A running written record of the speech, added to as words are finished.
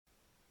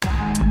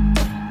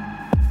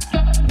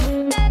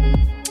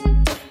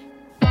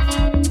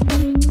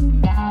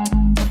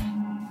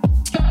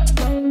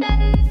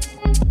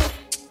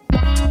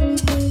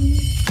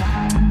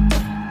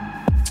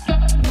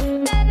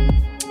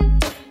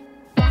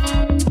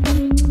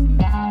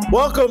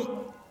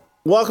Welcome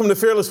to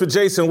Fearless with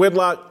Jason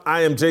Whitlock.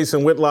 I am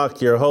Jason Whitlock,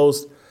 your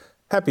host.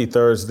 Happy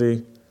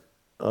Thursday.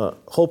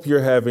 Hope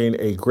you're having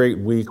a great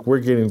week. We're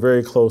getting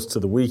very close to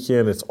the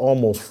weekend. It's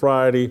almost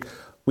Friday.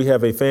 We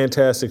have a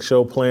fantastic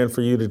show planned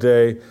for you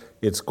today.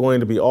 It's going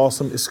to be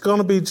awesome. It's going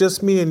to be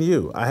just me and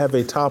you. I have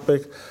a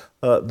topic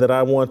that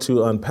I want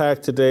to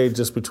unpack today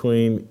just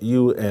between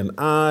you and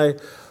I.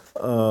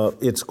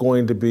 It's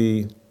going to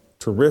be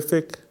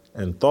terrific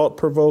and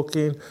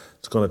thought-provoking.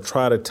 It's going to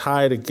try to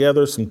tie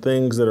together some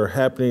things that are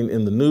happening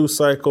in the news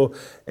cycle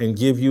and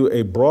give you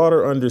a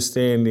broader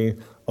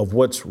understanding of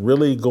what's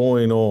really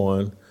going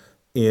on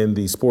in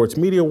the sports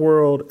media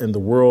world and the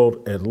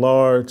world at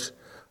large.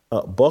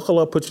 Buckle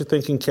up, put your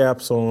thinking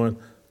caps on,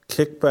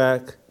 kick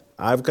back.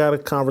 I've got a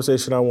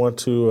conversation I want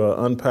to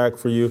unpack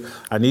for you.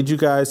 I need you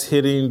guys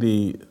hitting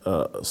the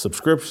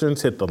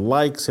subscriptions, hit the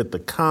likes, hit the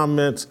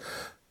comments,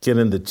 get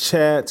in the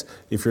chat.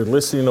 If you're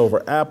listening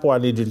over Apple, I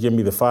need you to give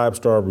me the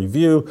 5-star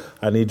review.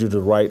 I need you to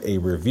write a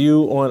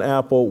review on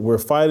Apple. We're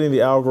fighting the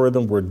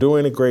algorithm. We're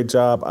doing a great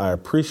job. I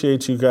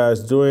appreciate you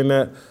guys doing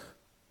that.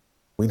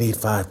 We need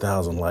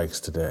 5,000 likes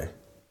today.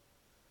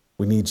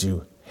 We need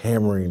you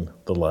hammering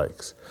the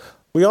likes.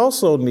 We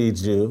also need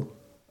you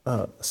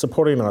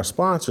supporting our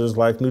sponsors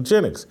like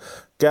Nugenix.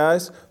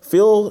 Guys,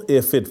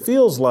 if it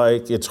feels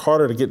like it's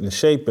harder to get in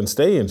shape and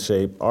stay in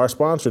shape, our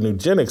sponsor,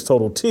 Nugenix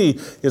Total T,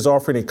 is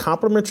offering a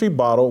complimentary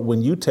bottle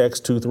when you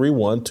text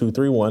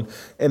 231-231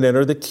 and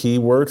enter the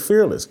keyword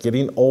fearless.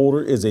 Getting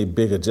older is a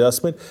big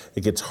adjustment.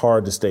 It gets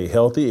hard to stay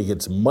healthy. It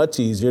gets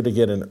much easier to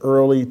get an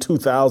early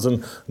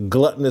 2000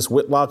 gluttonous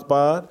Whitlock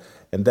bod,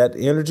 and that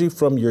energy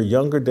from your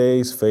younger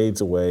days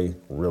fades away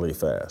really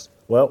fast.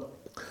 Well,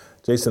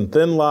 Jason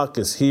Thinlock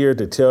is here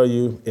to tell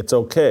you it's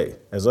okay.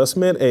 As us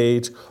men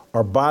age,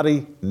 our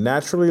body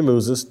naturally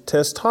loses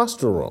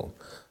testosterone.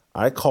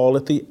 I call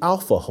it the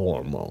alpha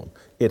hormone.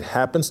 It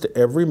happens to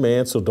every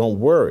man, so don't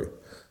worry.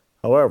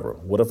 However,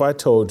 what if I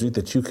told you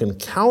that you can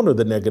counter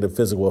the negative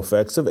physical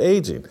effects of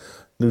aging?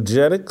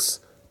 Nugenix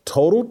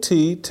Total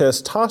T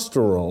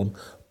Testosterone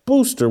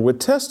Booster with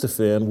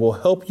Testofen will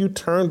help you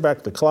turn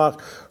back the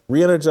clock,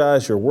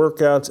 re-energize your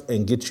workouts,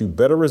 and get you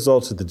better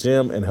results at the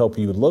gym and help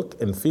you look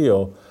and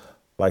feel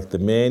like the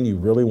man you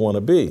really want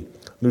to be.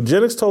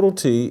 Nugenix Total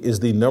T is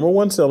the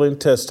 #1 selling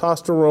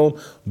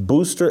testosterone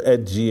booster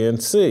at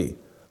GNC.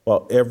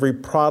 While every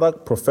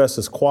product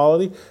professes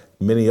quality,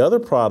 many other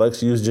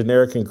products use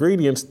generic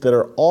ingredients that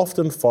are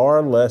often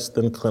far less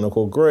than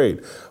clinical grade.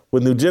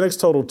 With Nugenix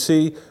Total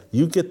T,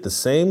 you get the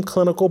same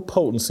clinical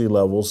potency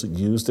levels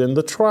used in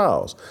the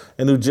trials.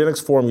 And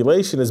Nugenix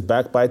formulation is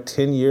backed by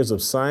 10 years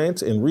of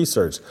science and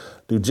research.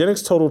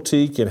 Nugenix Total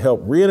T can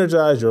help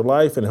re-energize your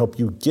life and help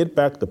you get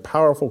back the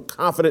powerful,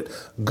 confident,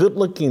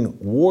 good-looking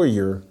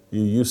warrior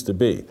you used to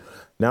be.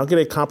 Now get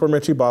a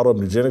complimentary bottle of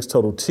Nugenix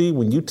Total T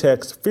when you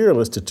text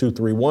FEARLESS to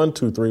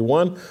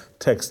 231-231.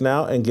 Text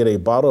now and get a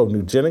bottle of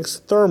Nugenix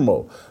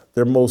Thermo,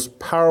 their most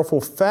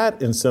powerful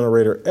fat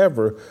incinerator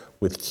ever,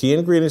 with key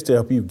ingredients to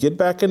help you get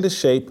back into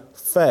shape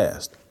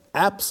fast,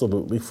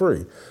 absolutely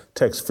free.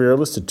 Text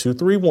FEARLESS to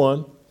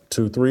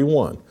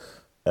 231-231.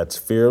 That's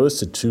FEARLESS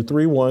to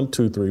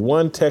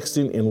 231-231.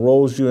 Texting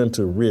enrolls you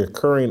into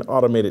reoccurring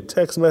automated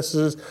text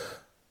messages.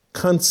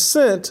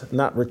 Consent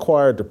not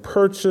required to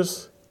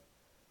purchase.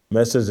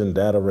 Message and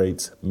data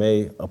rates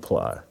may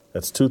apply.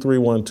 That's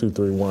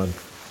 231-231,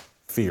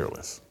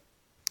 FEARLESS.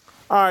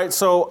 All right,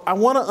 so I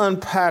want to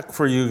unpack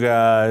for you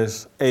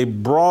guys a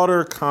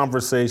broader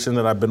conversation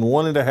that I've been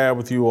wanting to have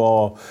with you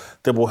all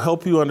that will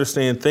help you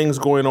understand things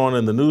going on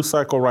in the news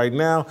cycle right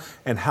now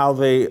and how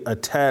they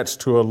attach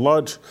to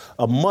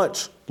a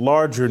much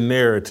larger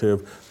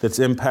narrative that's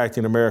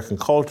impacting American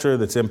culture,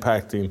 that's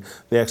impacting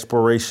the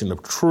exploration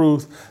of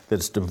truth,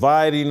 that's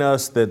dividing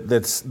us,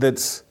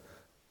 that's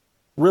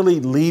really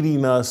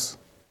leading us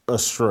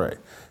astray.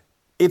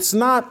 It's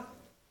not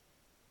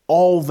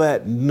all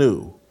that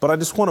new, but I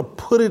just want to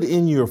put it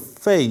in your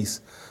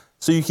face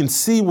so you can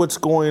see what's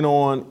going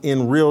on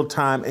in real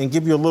time and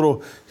give you a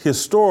little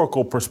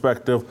historical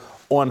perspective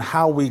on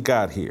how we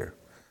got here.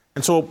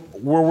 And so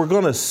where we're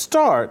going to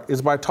start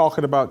is by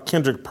talking about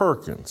Kendrick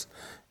Perkins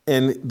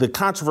and the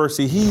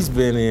controversy he's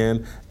been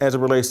in as it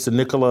relates to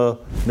Nikola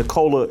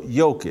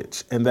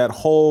Jokic and that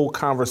whole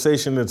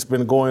conversation that's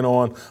been going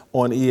on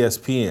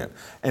ESPN.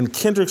 And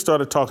Kendrick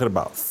started talking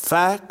about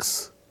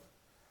facts,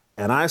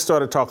 and I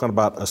started talking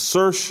about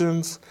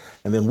assertions,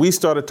 and then we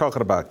started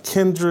talking about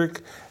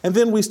Kendrick, and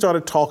then we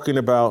started talking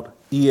about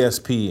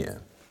ESPN.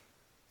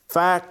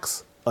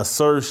 Facts,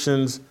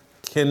 assertions,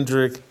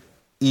 Kendrick,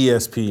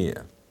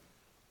 ESPN.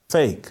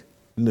 Fake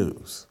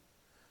news.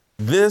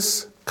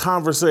 This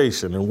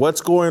conversation and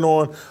what's going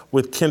on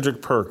with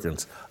Kendrick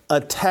Perkins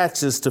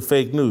attaches to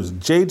fake news.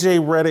 JJ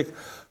Redick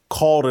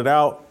called it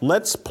out.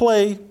 Let's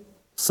play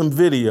some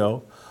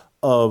video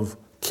of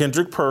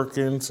Kendrick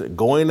Perkins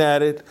going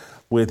at it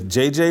with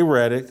JJ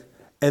Redick,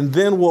 and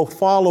then we'll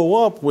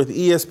follow up with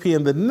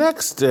ESPN the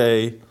next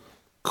day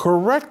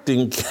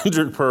correcting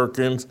Kendrick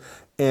Perkins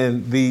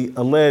and the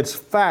alleged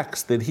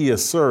facts that he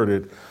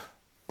asserted.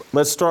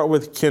 Let's start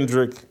with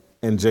Kendrick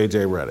and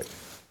J.J. Redick.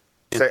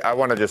 I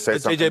want to just say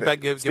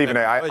something. Stephen A.,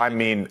 I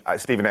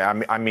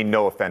mean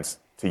no offense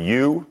to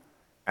you,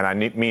 and I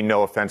mean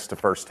no offense to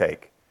First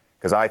Take,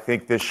 because I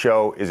think this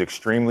show is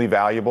extremely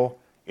valuable.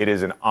 It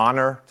is an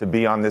honor to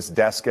be on this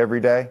desk every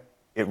day.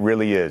 It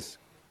really is.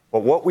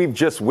 But what we've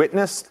just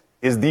witnessed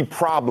is the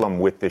problem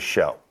with this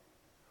show,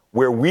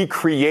 where we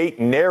create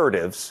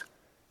narratives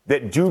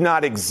that do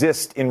not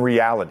exist in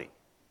reality.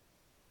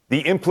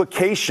 The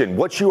implication,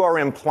 what you are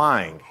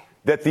implying,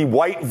 that the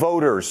white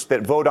voters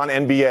that vote on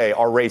NBA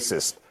are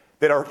racist,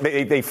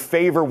 they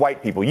favor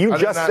white people. You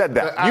just said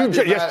that.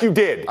 Yes, you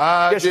did.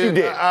 Yes, you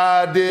did.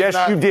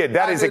 Yes, you did.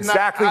 That is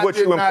exactly what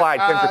you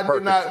implied, Kendrick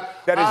Perkins.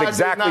 That is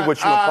exactly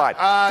what you implied.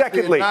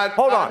 Secondly,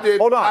 hold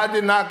on. I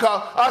did not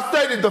call. I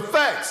stated the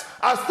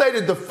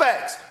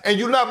facts. And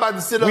you're not about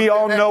to sit up. We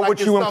all know what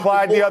you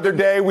implied the other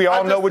day. We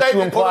all know what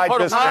you implied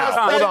just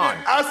now. Hold on.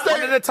 I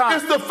stated one at a time.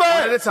 It's the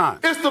facts. One at a time.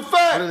 It's the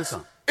facts.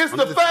 It's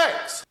the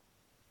facts.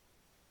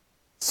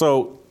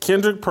 So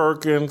Kendrick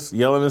Perkins,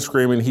 yelling and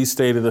screaming, he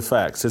stated the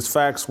facts. His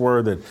facts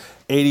were that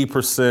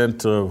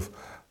 80% of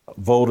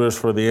voters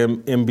for the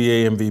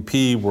NBA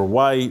MVP were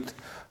white,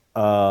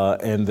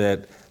 and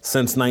that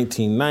since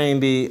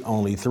 1990,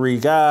 only 3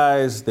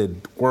 guys that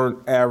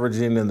weren't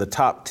averaging in the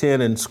top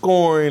 10 in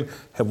scoring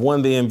have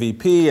won the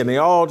MVP, and they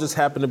all just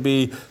happen to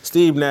be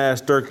Steve Nash,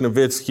 Dirk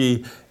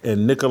Nowitzki,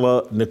 and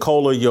Nikola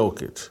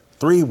Jokic.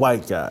 3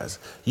 white guys.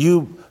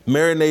 You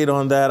marinate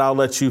on that. I'll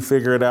let you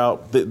figure it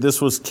out. This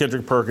was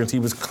Kendrick Perkins. He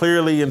was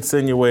clearly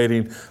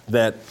insinuating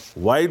that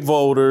white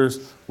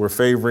voters were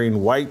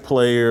favoring white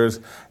players,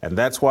 and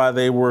that's why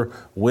they were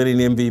winning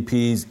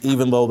MVPs,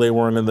 even though they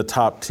weren't in the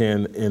top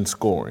 10 in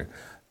scoring.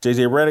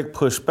 J.J. Redick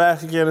pushed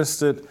back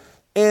against it,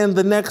 and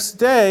the next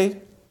day,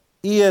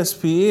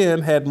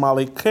 ESPN had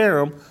Molly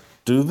Karam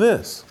do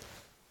this.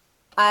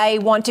 I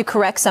want to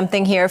correct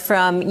something here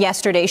from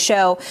yesterday's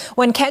show.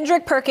 When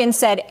Kendrick Perkins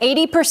said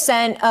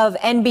 80% of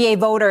NBA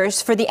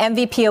voters for the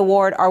MVP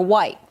award are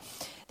white,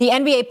 the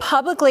NBA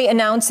publicly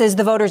announces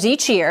the voters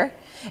each year.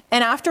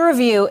 And after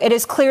review, it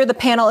is clear the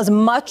panel is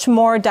much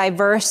more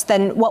diverse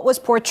than what was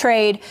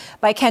portrayed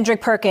by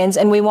Kendrick Perkins.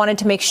 And we wanted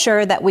to make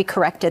sure that we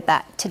corrected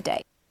that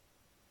today.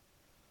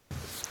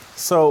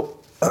 So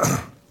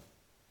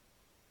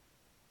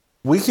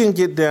we can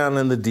get down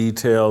in the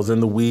details, in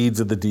the weeds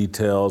of the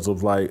details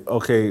of like,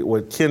 okay,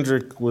 what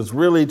Kendrick was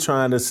really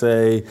trying to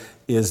say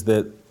is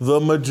that the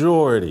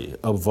majority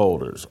of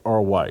voters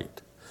are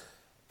white,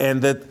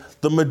 and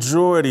that the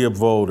majority of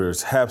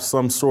voters have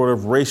some sort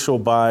of racial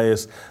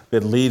bias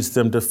that leads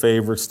them to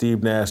favor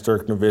Steve Nash,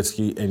 Dirk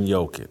Nowitzki, and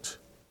Jokic.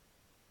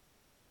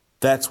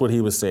 That's what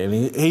he was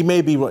saying. He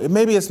may be wrong.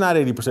 Maybe it's not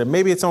 80%.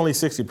 Maybe it's only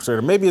 60%,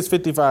 or maybe it's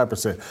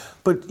 55%.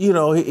 But you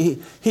know,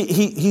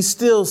 he's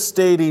still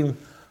stating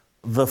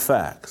the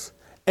facts.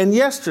 And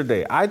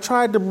yesterday, I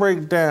tried to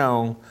break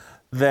down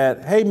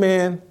that, hey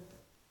man,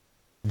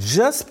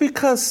 just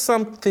because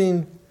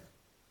something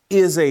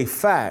is a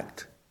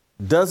fact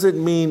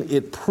doesn't mean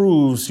it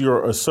proves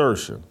your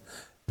assertion.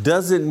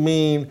 Doesn't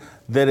mean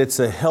that it's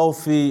a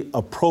healthy,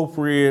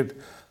 appropriate,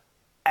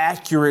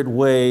 accurate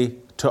way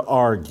to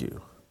argue.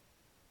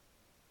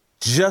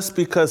 Just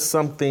because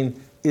something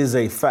is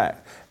a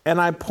fact. And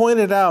I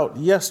pointed out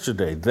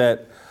yesterday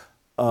that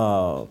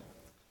what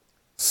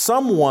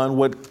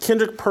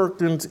Kendrick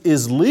Perkins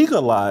is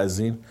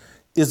legalizing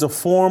is a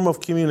form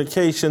of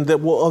communication that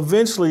will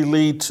eventually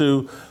lead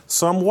to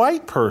some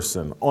white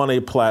person on a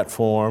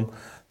platform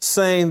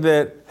saying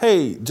that,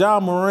 hey,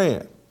 Ja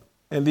Morant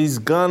and these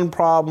gun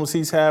problems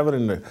he's having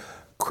and the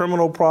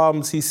criminal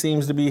problems he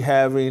seems to be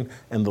having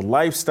and the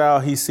lifestyle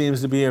he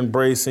seems to be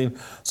embracing,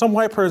 some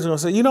white person will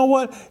say, you know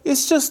what,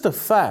 it's just a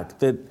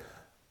fact that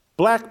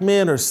Black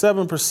men are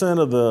 7%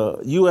 of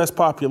the U.S.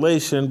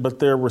 population, but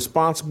they're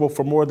responsible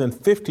for more than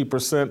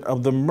 50%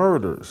 of the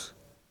murders.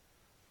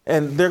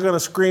 And they're going to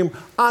scream,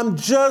 I'm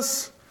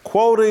just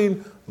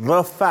quoting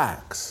the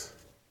facts.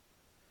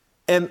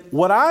 And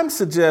what I'm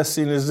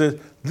suggesting is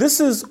that this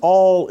is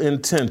all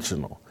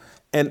intentional.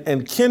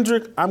 And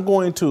Kendrick, I'm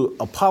going to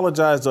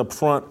apologize up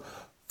front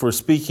for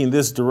speaking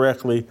this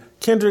directly.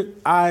 Kendrick,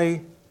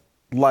 I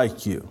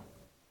like you.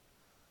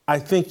 I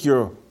think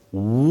you're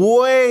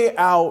way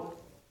out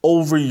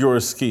over your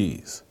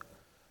skis.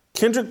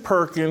 Kendrick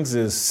Perkins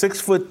is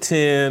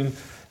 6'10"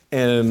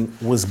 and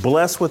was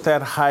blessed with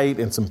that height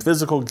and some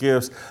physical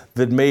gifts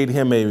that made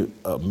him a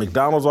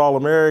McDonald's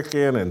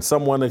All-American and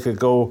someone that could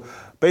go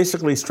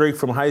basically straight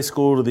from high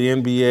school to the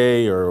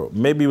NBA, or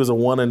maybe he was a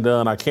one and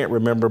done, I can't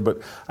remember,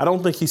 but I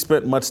don't think he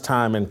spent much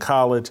time in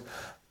college.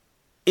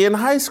 In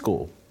high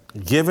school,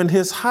 given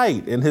his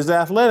height and his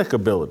athletic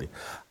ability,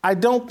 I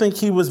don't think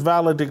he was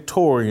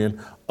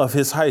valedictorian of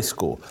his high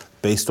school.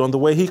 Based on the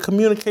way he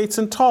communicates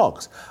and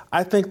talks,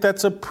 I think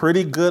that's a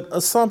pretty good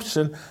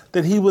assumption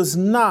that he was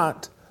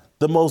not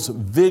the most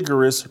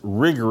vigorous,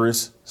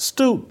 rigorous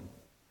student.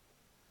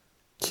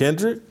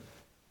 Kendrick,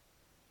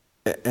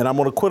 and I'm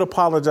going to quit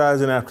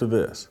apologizing after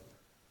this.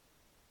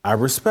 I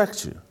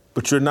respect you,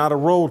 but you're not a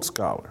Rhodes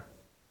Scholar.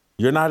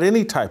 You're not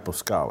any type of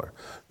scholar.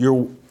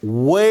 You're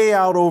way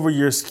out over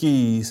your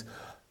skis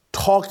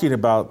talking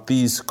about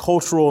these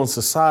cultural and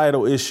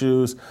societal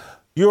issues.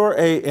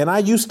 And I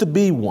used to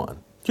be one.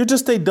 You're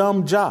just a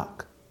dumb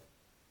jock.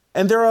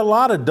 And there are a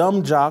lot of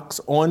dumb jocks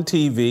on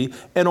TV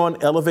and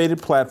on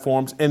elevated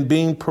platforms and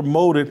being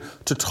promoted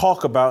to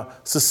talk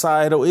about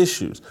societal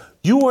issues.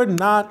 You are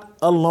not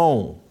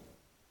alone.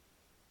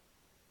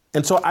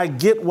 And so I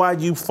get why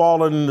you've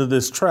fallen into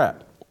this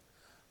trap.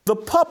 The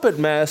puppet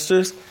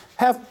masters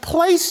have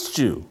placed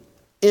you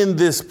in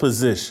this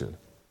position,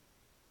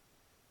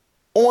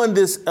 on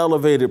this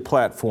elevated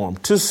platform,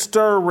 to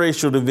stir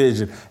racial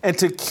division and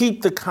to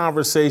keep the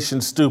conversation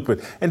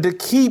stupid and to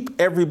keep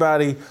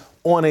everybody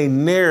on a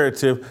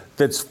narrative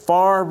that's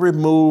far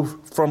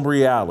removed from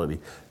reality.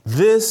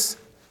 This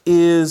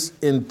is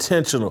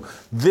intentional.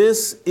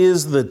 This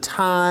is the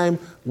time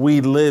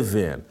we live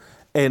in,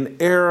 an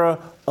era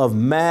of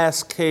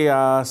mass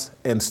chaos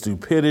and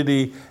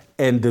stupidity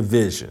and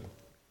division.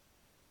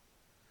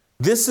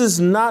 This is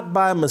not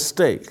by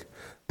mistake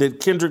that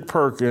Kendrick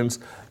Perkins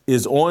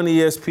is on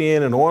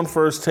ESPN and on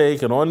First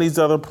Take and on these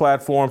other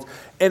platforms.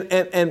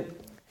 And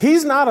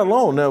he's not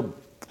alone. Now,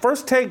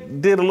 First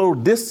Take did a little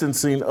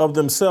distancing of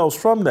themselves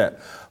from that.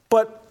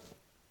 But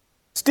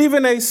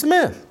Stephen A.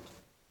 Smith,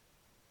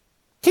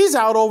 he's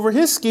out over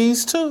his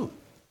skis too.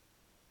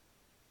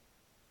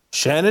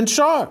 Shannon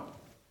Sharp,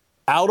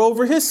 out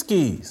over his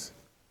skis.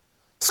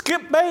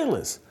 Skip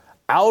Bayless,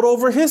 out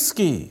over his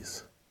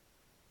skis.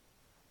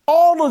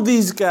 All of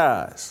these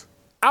guys,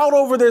 out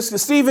over their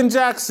skis. Steven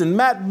Jackson,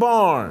 Matt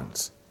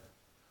Barnes,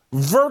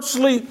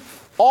 virtually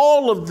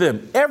all of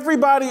them,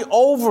 everybody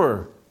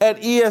over at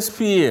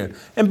ESPN,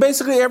 and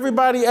basically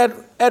everybody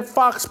at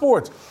Fox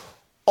Sports,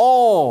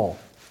 all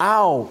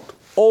out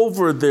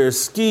over their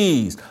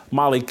skis.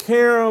 Molly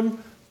Qerim,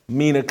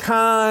 Mina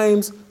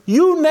Kimes,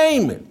 you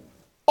name it,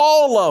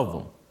 all of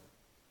them,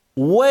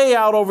 way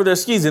out over their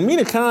skis. And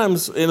Mina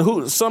Kimes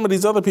and some of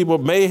these other people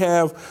may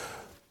have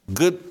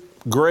good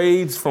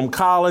grades from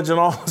college and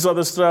all this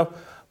other stuff,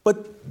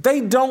 but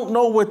they don't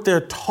know what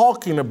they're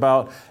talking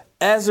about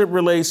as it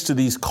relates to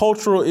these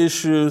cultural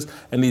issues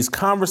and these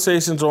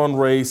conversations on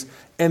race,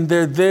 and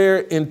they're there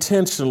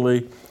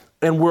intentionally,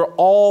 and we're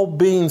all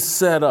being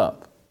set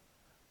up.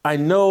 I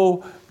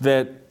know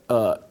that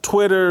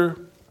Twitter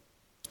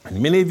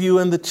and many of you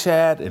in the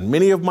chat and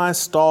many of my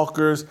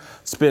stalkers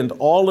spend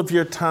all of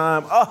your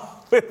time,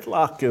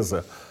 Whitlock is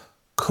a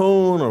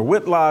coon, or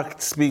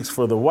Whitlock speaks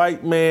for the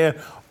white man,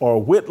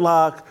 or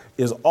Whitlock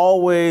is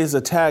always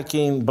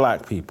attacking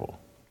black people.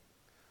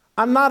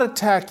 I'm not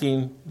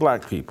attacking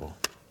black people.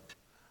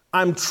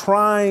 I'm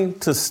trying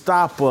to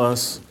stop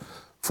us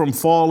from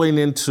falling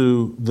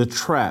into the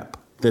trap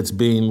that's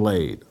being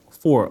laid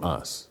for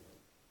us.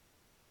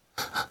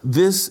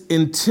 This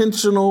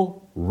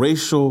intentional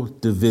racial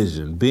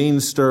division being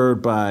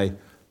stirred by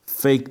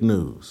fake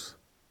news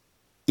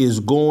is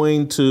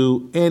going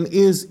to and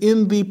is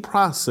in the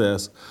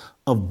process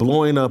of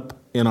blowing up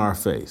in our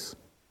face.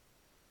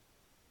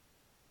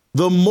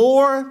 The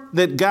more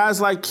that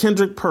guys like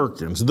Kendrick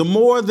Perkins, the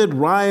more that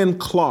Ryan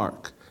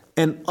Clark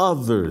and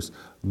others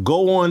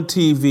go on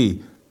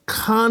TV,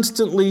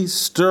 constantly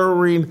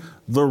stirring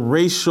the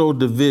racial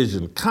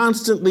division,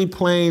 constantly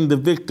playing the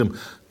victim,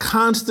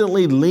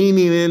 constantly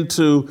leaning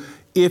into,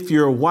 if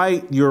you're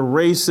white, you're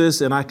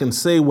racist, and I can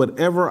say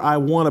whatever I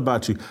want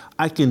about you.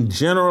 I can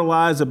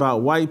generalize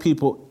about white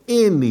people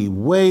any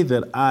way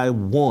that I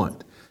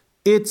want.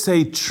 It's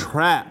a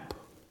trap.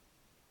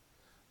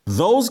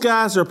 Those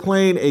guys are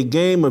playing a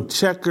game of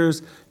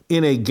checkers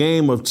in a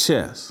game of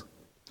chess.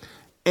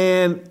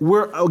 And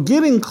we're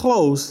getting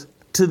close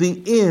to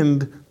the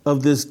end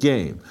of this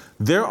game.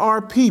 There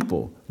are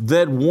people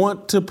that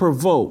want to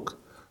provoke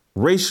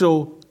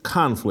racial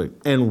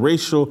conflict and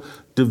racial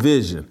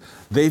division.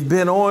 They've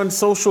been on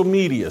social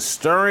media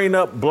stirring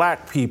up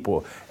black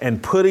people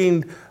and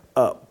putting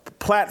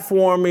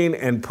platforming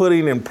and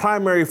putting in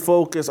primary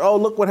focus. Oh,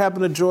 look what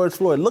happened to George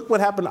Floyd. Look what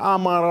happened to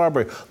Ahmaud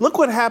Arbery. Look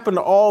what happened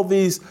to all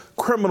these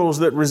criminals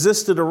that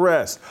resisted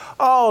arrest.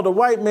 Oh, the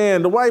white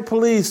man, the white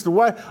police, the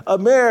white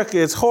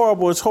America, it's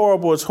horrible, it's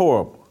horrible, it's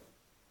horrible.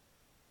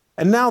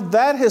 And now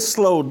that has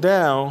slowed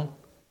down,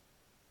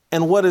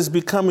 and what is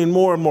becoming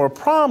more and more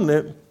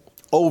prominent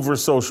over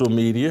social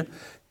media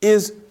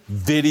is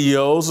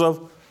videos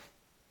of,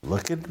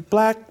 look at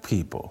black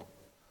people.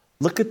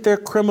 Look at their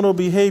criminal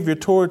behavior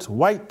towards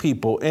white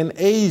people and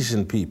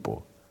Asian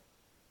people.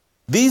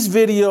 These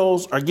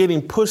videos are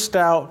getting pushed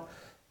out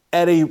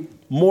at a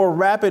more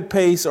rapid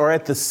pace or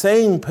at the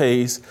same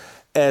pace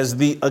as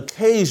the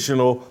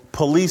occasional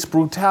police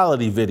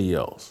brutality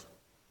videos.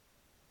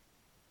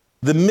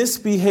 The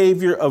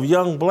misbehavior of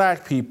young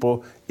black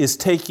people is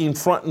taking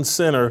front and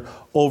center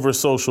over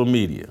social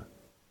media.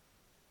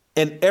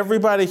 And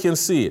everybody can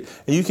see it.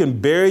 And you can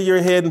bury your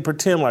head and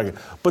pretend like it.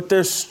 But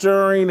they're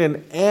stirring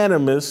an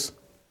animus,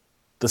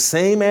 the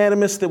same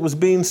animus that was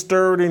being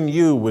stirred in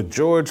you with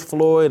George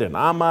Floyd and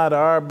Ahmaud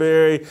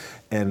Arbery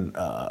and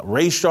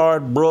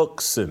Rayshard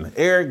Brooks and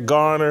Eric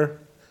Garner,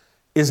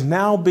 is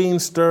now being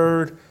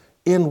stirred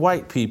in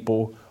white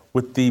people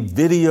with the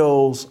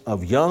videos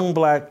of young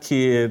black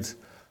kids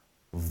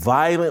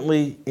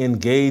violently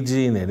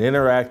engaging and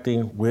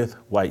interacting with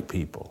white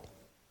people.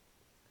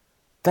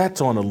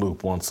 That's on a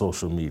loop on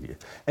social media.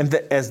 And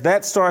as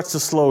that starts to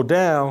slow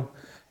down,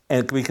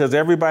 and because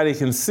everybody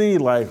can see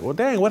like, well,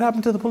 dang, what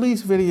happened to the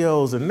police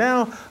videos? And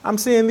now I'm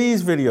seeing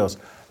these videos.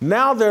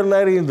 Now they're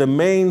letting the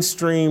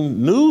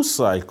mainstream news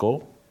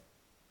cycle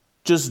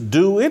just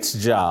do its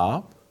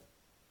job.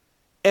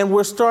 And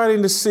we're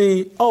starting to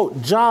see,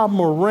 Ja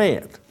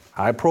Morant,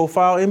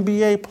 high-profile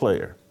NBA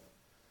player,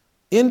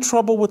 in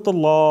trouble with the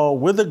law,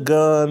 with a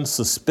gun,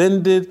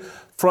 suspended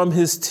from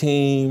his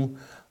team,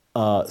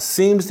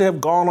 seems to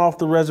have gone off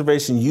the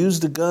reservation,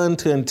 used a gun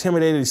to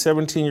intimidate a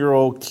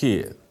 17-year-old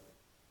kid.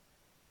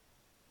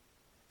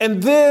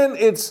 And then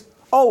it's,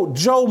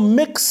 Joe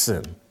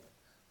Mixon,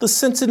 the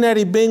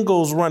Cincinnati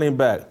Bengals running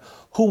back,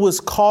 who was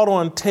caught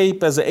on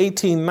tape as an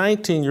 18,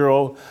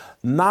 19-year-old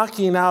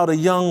knocking out a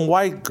young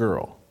white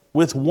girl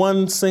with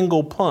one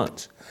single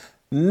punch.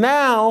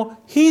 Now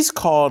he's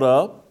caught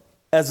up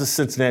as a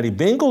Cincinnati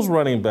Bengals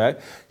running back.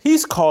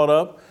 He's caught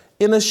up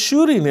in a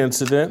shooting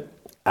incident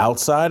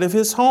outside of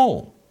his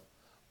home,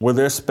 where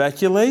there's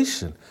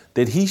speculation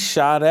that he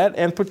shot at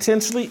and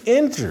potentially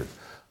injured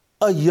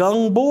a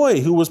young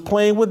boy who was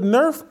playing with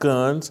Nerf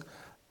guns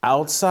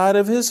outside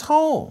of his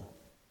home.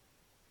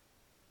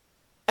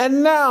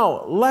 And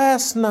now,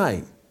 last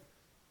night,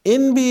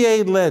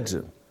 NBA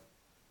legend,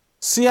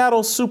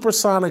 Seattle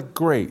Supersonic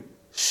great,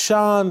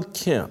 Shawn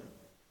Kemp,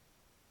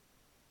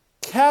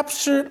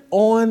 captured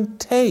on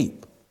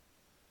tape,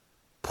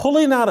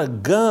 pulling out a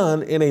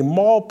gun in a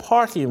mall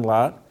parking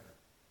lot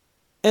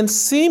and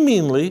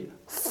seemingly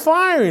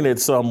firing at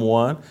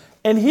someone,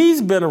 and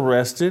he's been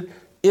arrested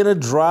in a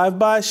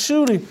drive-by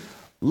shooting.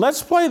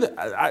 Let's play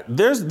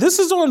this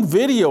is on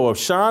video of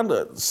Shawn,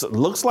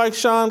 looks like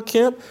Shawn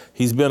Kemp.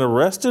 He's been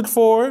arrested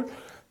for it,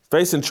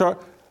 facing charge.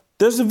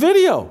 There's a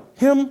video,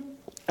 him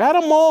at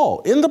a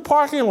mall, in the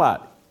parking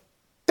lot,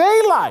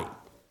 daylight,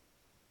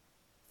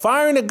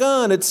 firing a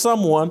gun at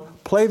someone.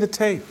 Play the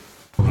tape.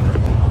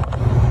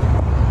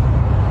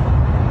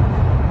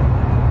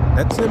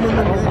 That's him in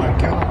the video. Oh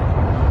my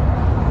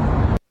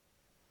God.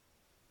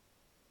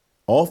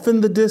 Off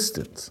in the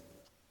distance.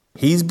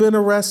 He's been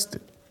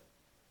arrested.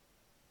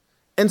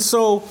 And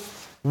so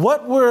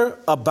what we're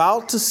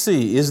about to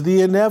see is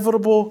the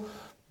inevitable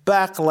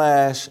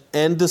backlash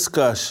and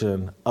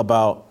discussion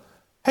about,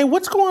 hey,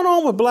 what's going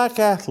on with black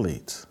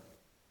athletes?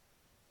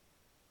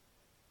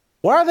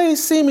 Why are they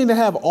seeming to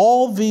have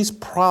all these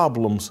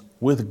problems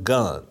with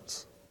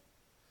guns?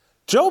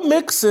 Joe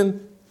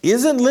Mixon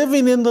isn't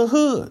living in the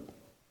hood,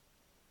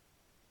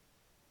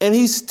 and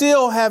he's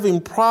still having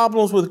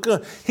problems with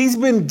guns. He's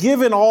been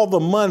given all the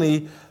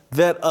money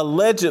that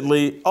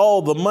allegedly,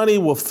 the money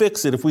will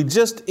fix it. If we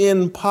just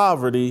end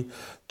poverty,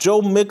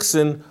 Joe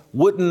Mixon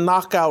wouldn't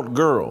knock out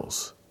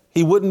girls.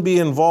 He wouldn't be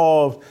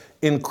involved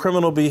in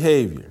criminal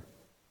behavior.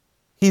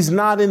 He's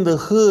not in the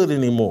hood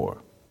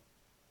anymore.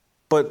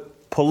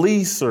 But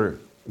police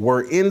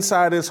were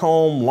inside his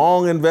home,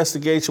 long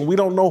investigation. We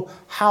don't know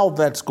how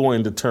that's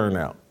going to turn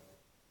out.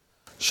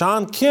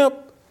 Shawn Kemp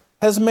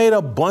has made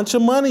a bunch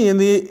of money in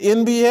the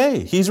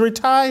NBA. He's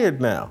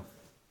retired now.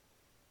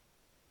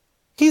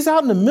 He's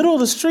out in the middle of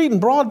the street in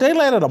broad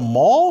daylight at a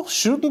mall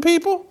shooting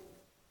people.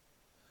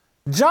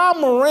 Ja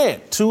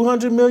Morant,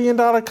 $200 million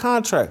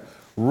contract,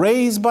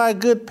 raised by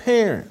good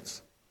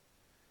parents.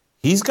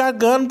 He's got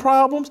gun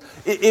problems.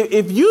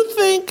 If you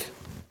think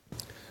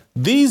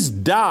these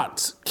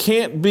dots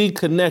can't be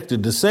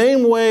connected the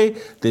same way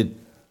that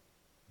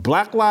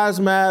Black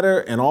Lives Matter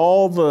and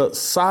all the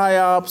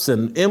PSYOPs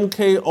and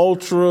MK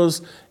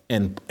Ultras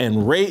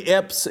and Ray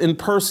Epps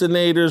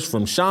impersonators,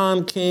 from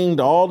Sean King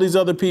to all these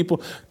other people,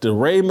 to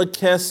Ray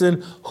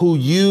McKesson, who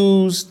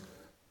used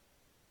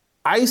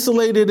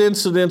isolated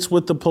incidents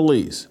with the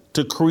police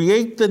to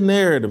create the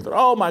narrative that,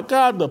 oh my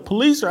God, the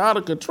police are out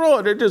of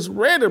control. They're just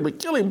randomly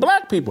killing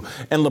black people.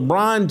 And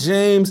LeBron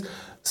James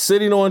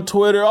sitting on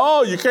Twitter,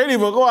 you can't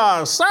even go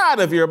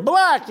outside if you're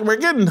black. We're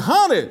getting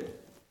hunted.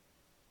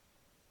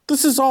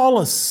 This is all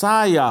a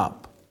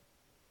PSYOP.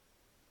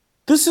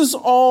 This is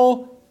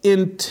all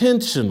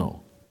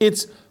intentional.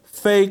 It's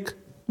fake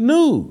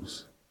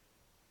news.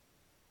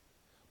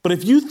 But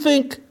if you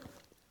think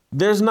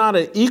there's not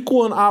an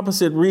equal and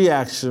opposite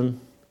reaction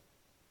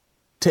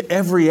to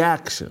every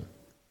action,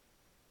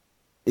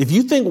 if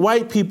you think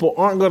white people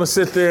aren't going to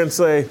sit there and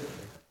say,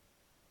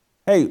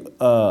 hey,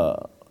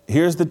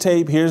 here's the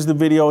tape, here's the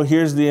video,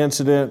 here's the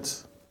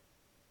incidents,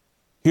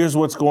 here's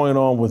what's going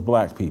on with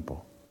black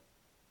people.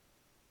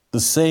 The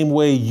same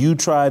way you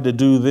tried to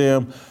do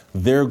them,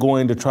 they're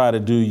going to try to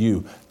do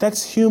you.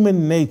 That's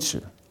human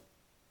nature.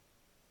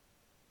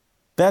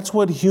 That's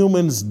what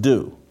humans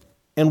do.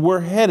 And we're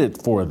headed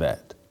for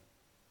that.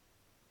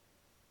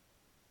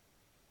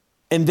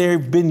 And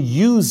they've been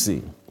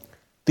using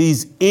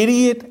these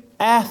idiot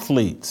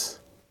athletes,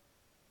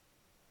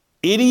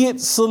 idiot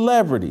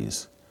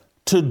celebrities,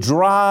 to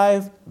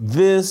drive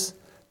this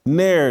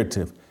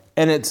narrative.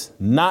 And it's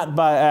not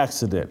by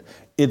accident.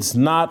 It's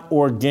not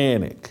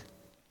organic.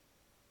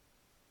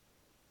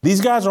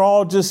 These guys are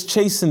all just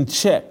chasing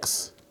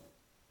checks.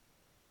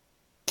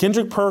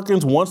 Kendrick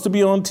Perkins wants to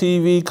be on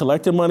TV,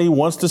 collecting money,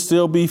 wants to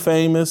still be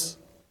famous.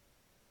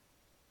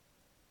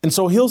 And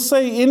so he'll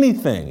say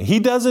anything. He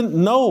doesn't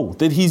know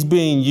that he's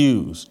being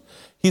used.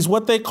 He's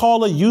what they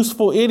call a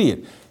useful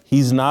idiot.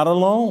 He's not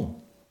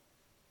alone.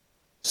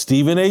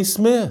 Stephen A.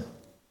 Smith,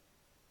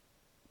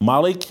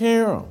 Molly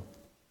Qerim,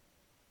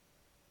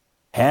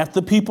 half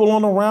the people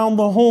on Around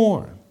the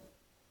Horn.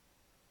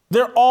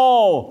 They're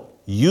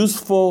all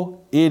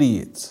useful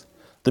idiots.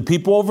 The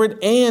people over at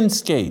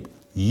Anscape,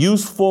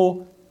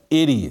 useful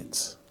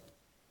idiots.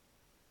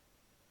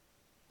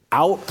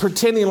 Out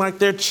pretending like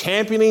they're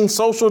championing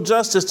social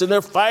justice and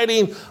they're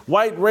fighting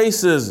white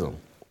racism.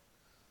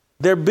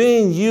 They're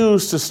being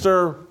used to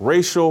stir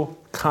racial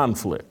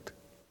conflict.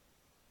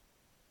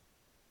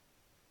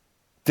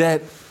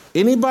 That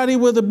anybody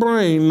with a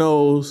brain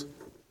knows,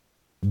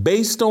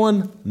 based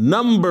on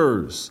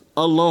numbers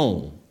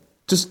alone,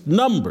 just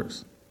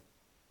numbers,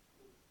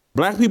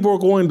 black people are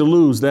going to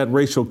lose that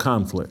racial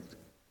conflict.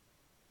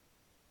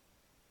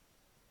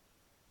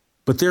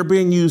 But they're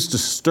being used to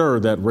stir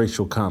that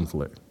racial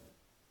conflict.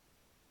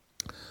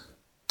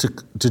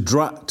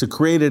 To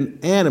create an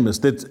animus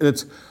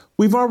that's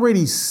we've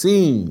already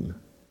seen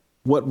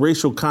what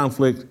racial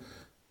conflict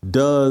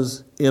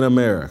does in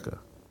America.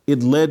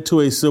 It led to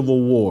a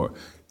civil war.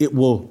 It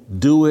will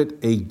do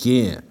it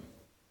again.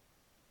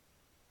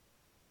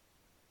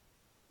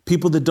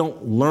 People that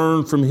don't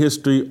learn from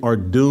history are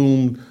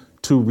doomed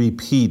to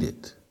repeat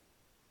it.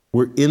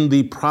 We're in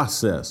the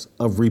process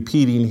of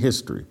repeating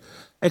history.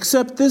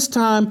 Except this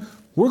time,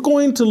 we're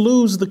going to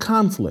lose the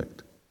conflict.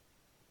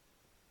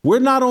 We're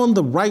not on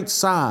the right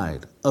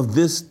side of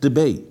this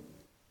debate.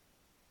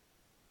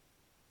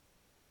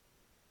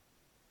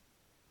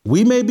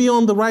 We may be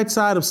on the right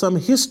side of some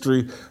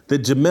history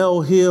that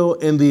Jamel Hill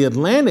and The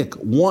Atlantic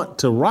want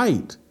to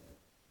write,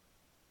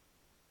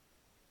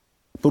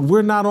 but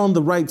we're not on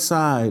the right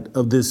side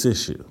of this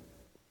issue.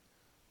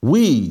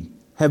 We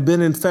have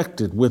been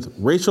infected with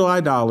racial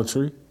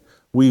idolatry.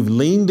 We've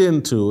leaned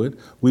into it.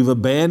 We've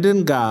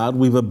abandoned God.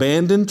 We've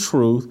abandoned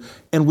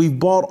truth, and we've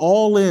bought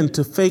all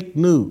into fake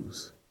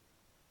news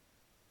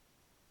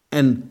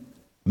and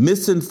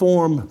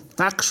misinformed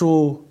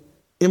factual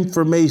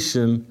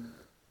information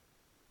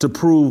to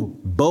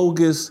prove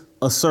bogus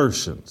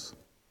assertions.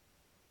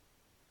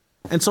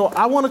 And so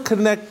I want to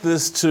connect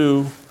this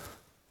to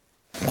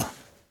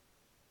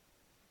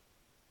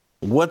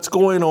what's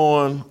going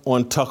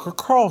on Tucker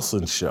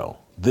Carlson's show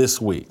this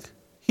week.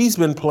 He's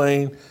been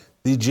playing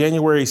the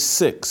January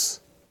 6th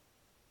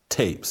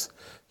tapes.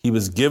 He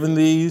was given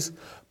these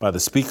by the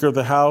Speaker of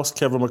the House,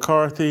 Kevin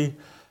McCarthy.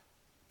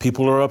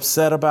 People are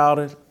upset about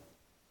it.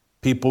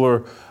 People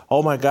are,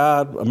 oh my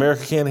God,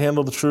 America can't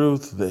handle the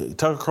truth.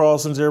 Tucker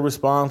Carlson's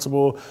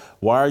irresponsible.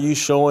 Why are you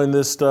showing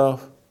this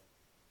stuff?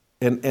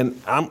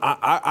 And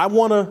I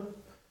want to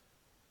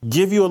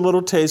give you a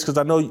little taste, because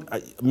I know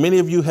many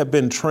of you have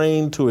been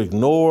trained to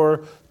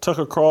ignore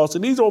Tucker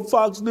Carlson. He's on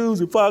Fox News,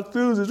 and Fox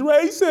News is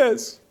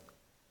racist.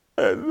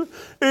 And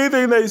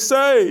anything they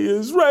say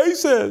is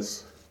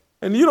racist.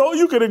 And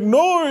you can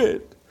ignore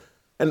it.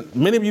 And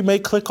many of you may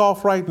click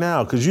off right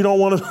now because you don't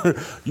want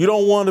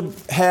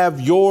to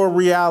have your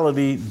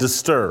reality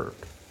disturbed.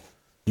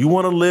 You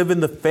want to live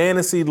in the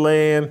fantasy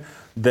land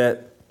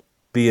that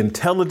the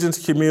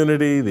intelligence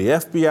community, the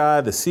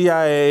FBI, the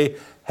CIA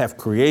have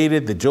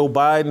created, that Joe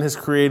Biden has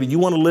created. You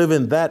want to live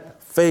in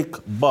that fake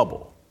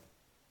bubble.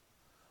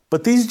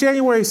 But these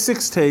January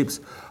 6 tapes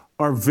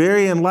are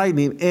very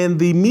enlightening, and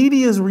the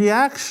media's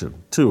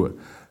reaction to it,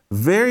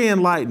 very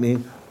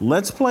enlightening.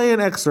 Let's play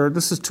an excerpt.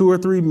 This is 2 or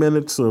 3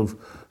 minutes of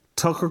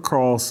Tucker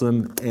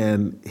Carlson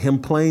and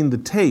him playing the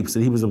tapes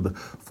that he was of the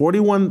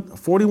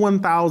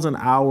 41,000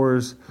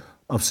 hours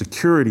of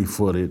security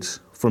footage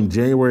from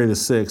January the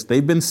 6th.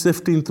 They've been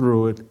sifting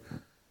through it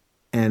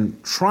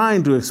and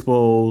trying to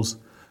expose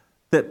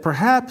that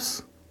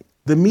perhaps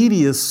the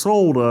media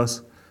sold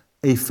us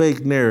a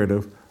fake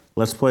narrative.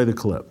 Let's play the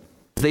clip.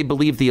 They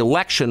believe the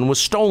election was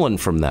stolen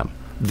from them.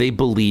 They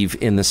believe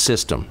in the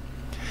system.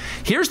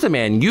 Here's the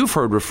man you've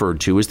heard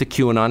referred to as the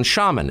QAnon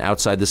shaman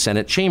outside the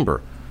Senate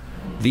chamber.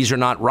 These are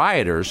not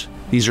rioters.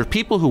 These are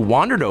people who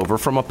wandered over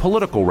from a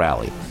political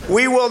rally.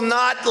 We will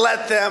not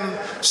let them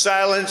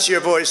silence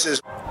your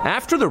voices.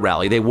 After the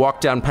rally, they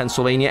walked down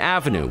Pennsylvania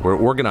Avenue, where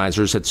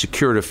organizers had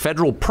secured a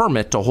federal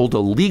permit to hold a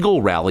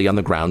legal rally on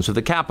the grounds of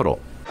the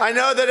Capitol. I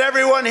know that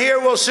everyone here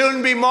will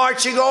soon be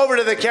marching over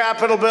to the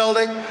Capitol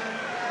building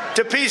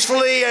to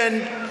peacefully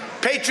and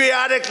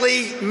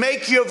patriotically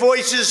make your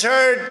voices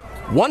heard.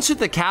 Once at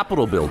the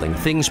Capitol building,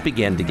 things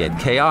began to get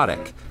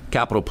chaotic.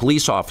 Capitol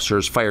police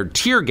officers fired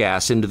tear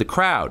gas into the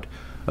crowd.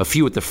 A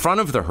few at the front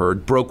of the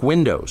herd broke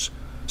windows.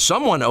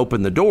 Someone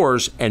opened the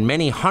doors, and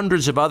many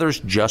hundreds of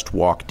others just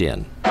walked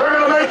in. We're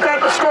going to make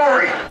that the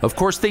story. Of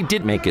course, they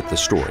did make it the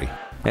story.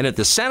 And at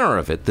the center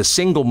of it, the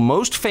single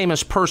most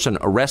famous person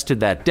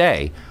arrested that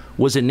day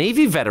was a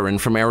Navy veteran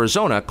from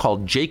Arizona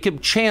called Jacob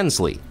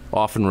Chansley,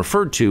 often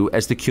referred to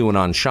as the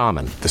QAnon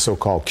shaman. The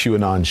so-called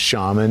QAnon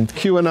shaman.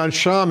 QAnon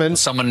shaman.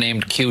 Someone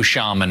named Q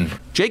Shaman.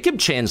 Jacob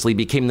Chansley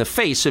became the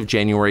face of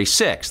January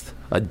 6th,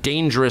 a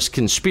dangerous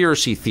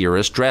conspiracy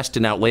theorist dressed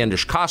in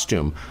outlandish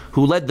costume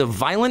who led the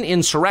violent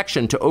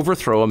insurrection to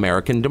overthrow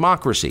American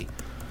democracy.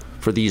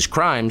 For these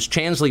crimes,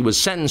 Chansley was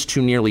sentenced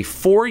to nearly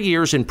 4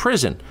 years in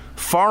prison,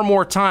 far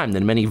more time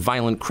than many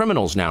violent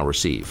criminals now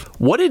receive.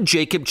 What did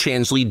Jacob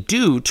Chansley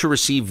do to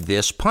receive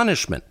this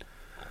punishment?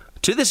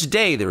 To this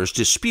day, there is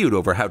dispute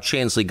over how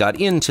Chansley got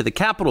into the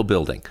Capitol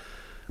building.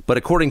 But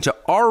according to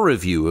our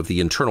review of the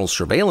internal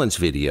surveillance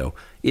video,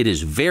 it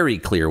is very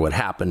clear what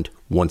happened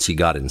once he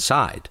got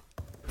inside.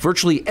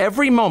 Virtually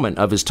every moment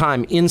of his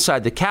time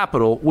inside the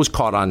Capitol was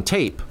caught on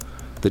tape.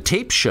 The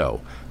tapes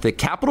show that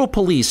Capitol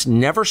Police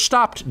never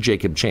stopped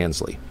Jacob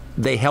Chansley.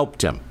 They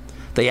helped him.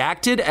 They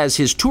acted as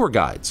his tour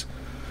guides.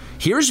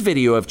 Here's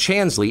video of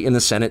Chansley in the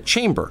Senate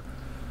chamber.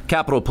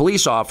 Capitol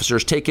Police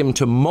officers take him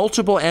to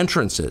multiple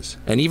entrances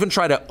and even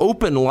try to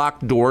open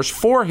locked doors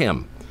for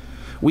him.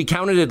 We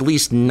counted at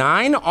least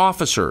 9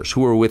 officers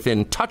who were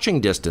within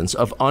touching distance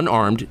of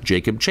unarmed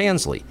Jacob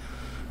Chansley.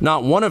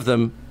 Not one of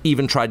them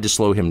even tried to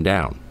slow him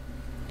down.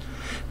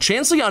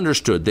 Chansley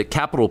understood that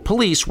Capitol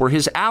Police were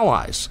his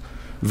allies.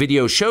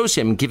 Video shows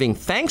him giving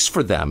thanks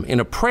for them in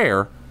a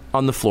prayer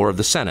on the floor of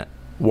the Senate.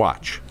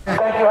 Watch. Thank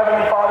you,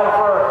 Heavenly Father,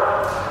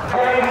 for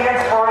giving the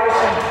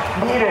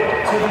inspiration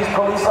needed to these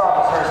police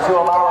officers to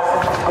allow us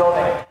into this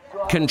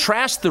building.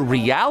 Contrast the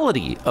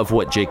reality of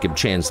what Jacob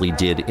Chansley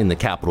did in the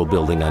Capitol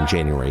building on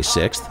January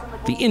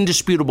 6th, the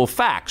indisputable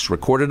facts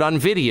recorded on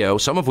video,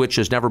 some of which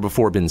has never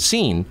before been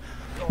seen,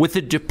 with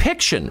the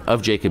depiction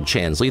of Jacob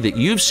Chansley that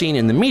you've seen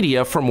in the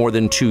media for more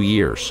than 2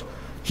 years.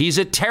 He's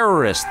a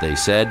terrorist, they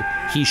said.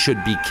 He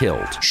should be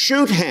killed.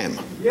 Shoot him.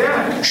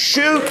 Yeah.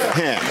 Shoot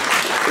him.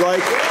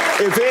 Like,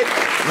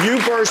 you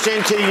burst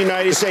into the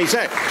United States,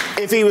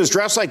 if he was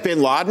dressed like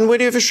bin Laden, would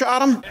you have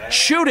shot him?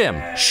 Shoot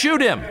him. Shoot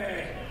him.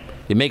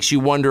 It makes you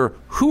wonder,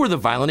 who are the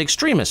violent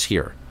extremists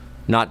here?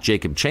 Not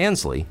Jacob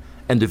Chansley.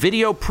 And the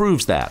video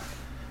proves that.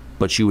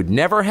 But you would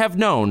never have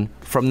known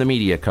from the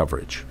media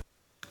coverage.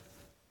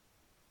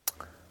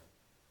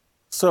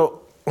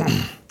 So,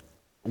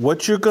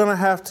 what you're going to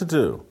have to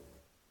do,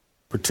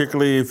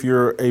 particularly if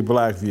you're a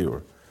black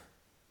viewer,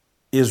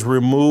 is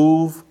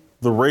remove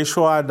the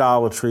racial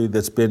idolatry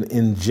that's been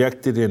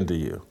injected into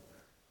you.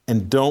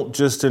 And don't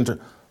just enter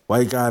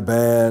white guy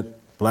bad,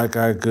 black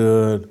guy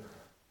good,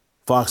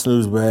 Fox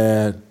News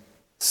bad,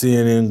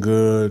 CNN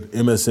good,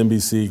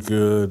 MSNBC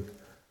good.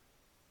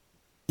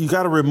 You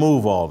got to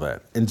remove all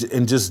that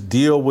and just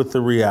deal with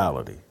the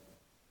reality.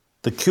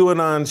 The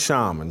QAnon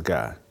shaman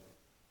guy,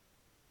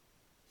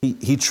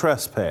 he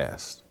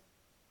trespassed.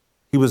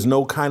 He was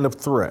no kind of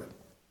threat.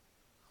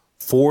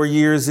 4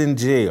 years in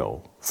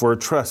jail for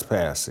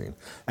trespassing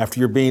after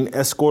you're being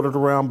escorted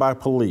around by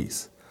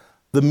police.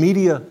 The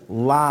media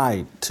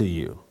lied to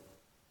you.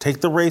 Take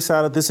the race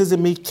out of this.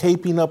 Isn't me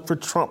caping up for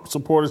Trump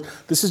supporters.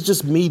 This is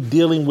just me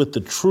dealing with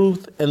the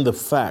truth and the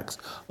facts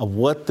of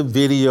what the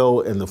video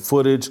and the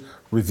footage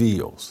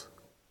reveals.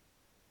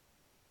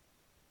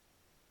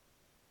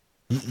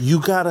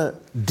 You gotta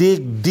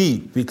dig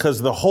deep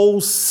because the whole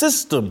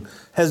system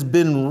has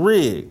been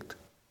rigged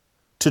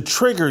to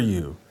trigger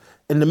you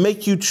and to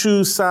make you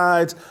choose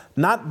sides,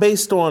 not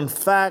based on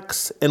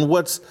facts and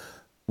what's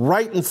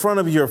right in front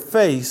of your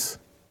face.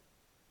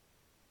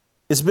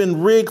 It's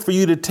been rigged for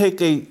you to take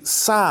a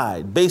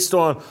side based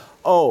on,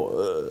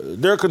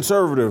 they're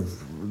conservative,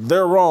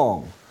 they're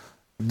wrong.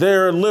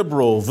 They're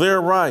liberal,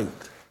 they're right.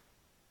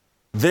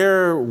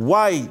 They're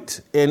white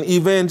and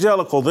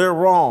evangelical, they're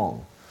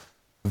wrong.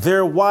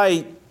 They're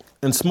white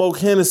and smoke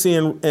Hennessy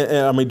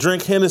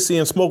drink Hennessy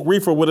and smoke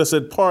reefer with us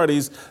at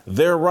parties,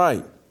 they're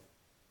right.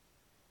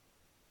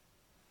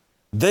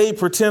 They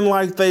pretend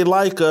like they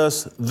like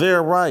us,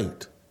 they're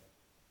right.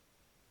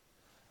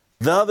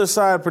 The other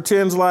side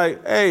pretends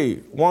like, hey,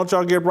 why don't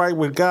y'all get right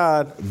with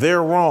God?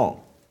 They're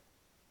wrong.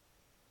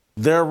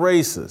 They're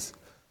racist.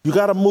 You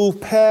got to move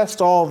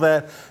past all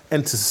that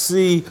and to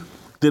see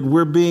that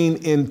we're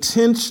being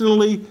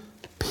intentionally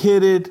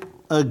pitted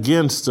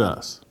against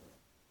us.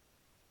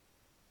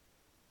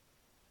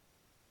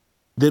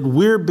 That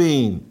we're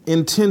being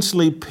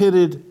intentionally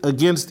pitted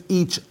against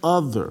each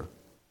other.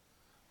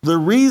 The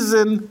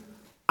reason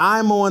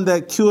I'm on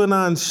that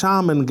QAnon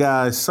shaman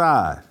guy's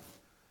side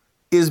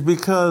is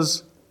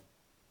because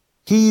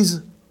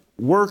he's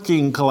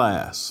working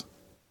class.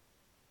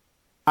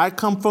 I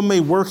come from a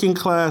working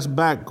class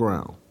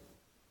background.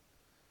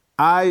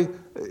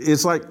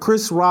 It's like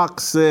Chris Rock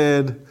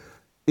said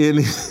in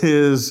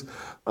his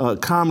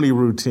comedy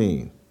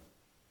routine.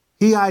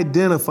 He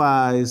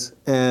identifies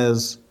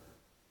as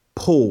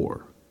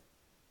poor,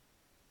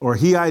 or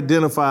he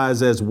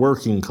identifies as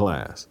working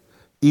class,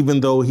 even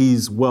though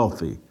he's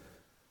wealthy.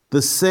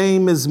 The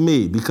same as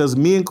me, because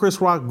me and Chris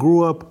Rock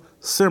grew up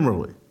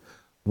similarly,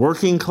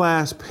 working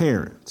class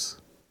parents.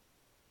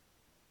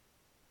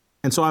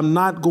 And so I'm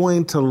not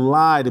going to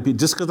lie to people.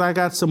 Just because I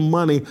got some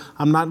money,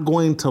 I'm not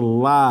going to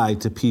lie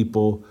to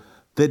people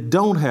that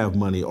don't have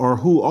money or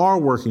who are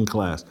working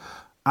class.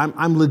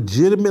 I'm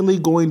legitimately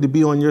going to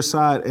be on your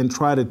side and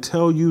try to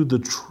tell you the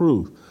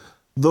truth.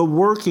 The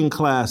working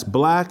class,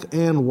 black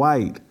and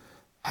white,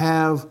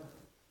 have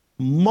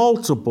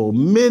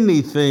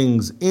many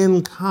things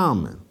in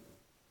common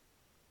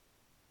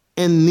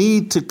and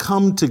need to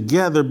come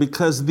together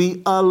because the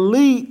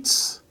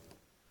elites,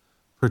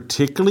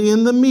 particularly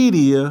in the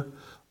media,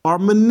 are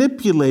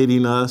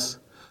manipulating us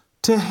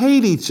to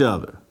hate each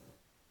other.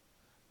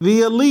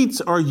 The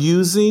elites are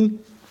using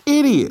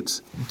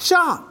idiots,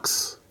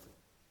 jocks,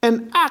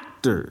 and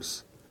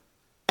actors,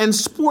 and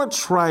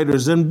sports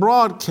writers and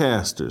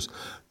broadcasters,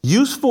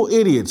 useful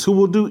idiots who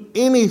will do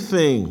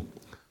anything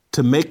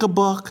to make a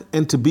buck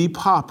and to be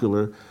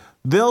popular.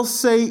 They'll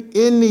say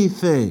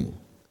anything.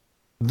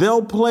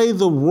 They'll play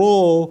the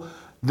role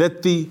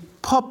that the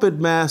puppet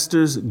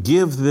masters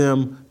give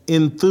them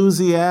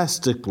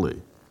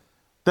enthusiastically.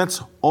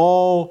 That's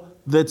all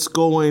that's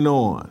going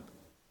on.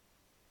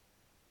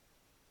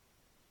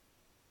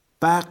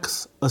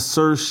 Facts,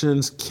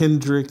 assertions,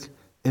 Kendrick,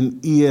 and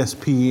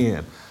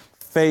ESPN.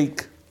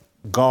 Fake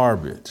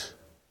garbage.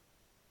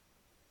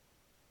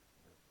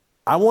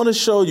 I want to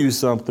show you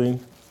something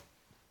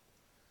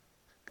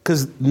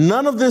because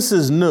none of this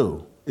is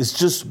new. It's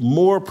just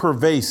more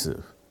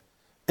pervasive.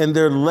 And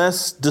they're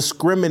less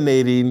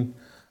discriminating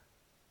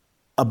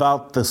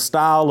about the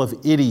style of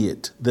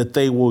idiot that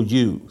they will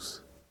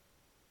use.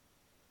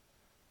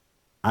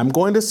 I'm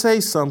going to say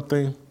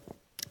something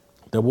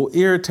that will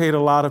irritate a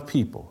lot of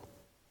people,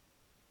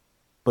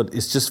 but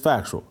it's just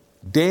factual.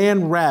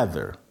 Dan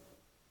Rather,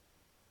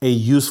 a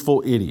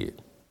useful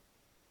idiot.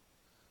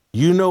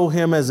 You know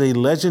him as a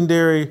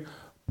legendary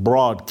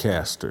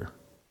broadcaster,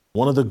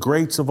 one of the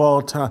greats of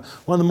all time,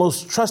 one of the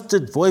most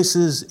trusted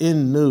voices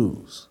in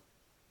news.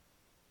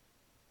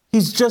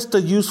 He's just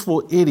a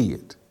useful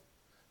idiot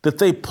that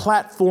they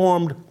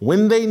platformed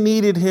when they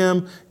needed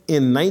him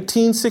in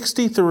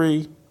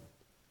 1963.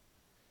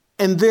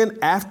 And then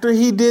after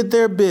he did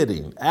their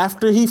bidding,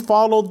 after he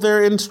followed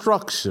their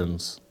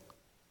instructions,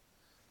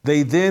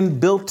 they then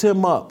built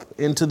him up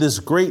into this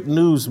great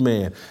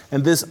newsman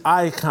and this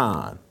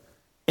icon.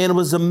 And it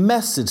was a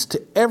message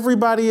to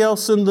everybody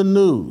else in the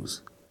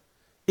news.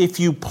 If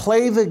you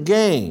play the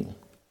game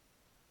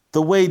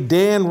the way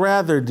Dan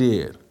Rather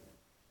did,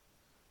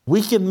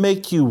 we can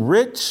make you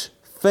rich,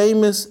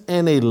 famous,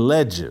 and a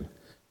legend,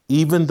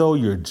 even though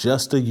you're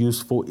just a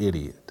useful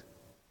idiot.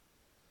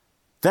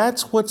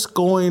 That's what's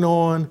going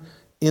on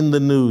in the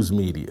news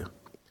media.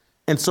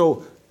 And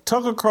so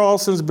Tucker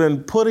Carlson's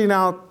been putting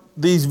out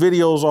these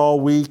videos all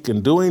week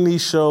and doing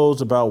these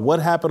shows about what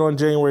happened on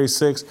January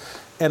 6th,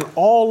 and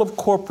all of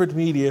corporate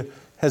media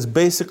has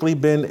basically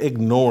been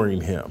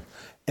ignoring him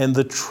and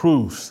the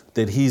truth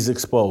that he's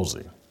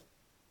exposing.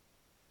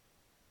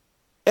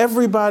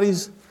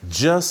 Everybody's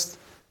just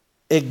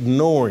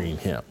ignoring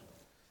him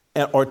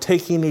or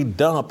taking a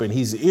dump, and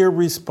he's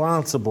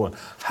irresponsible.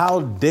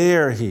 How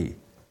dare he?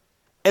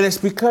 And it's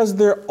because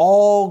they're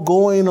all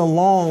going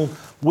along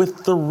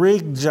with the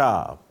rig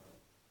job.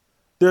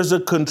 There's a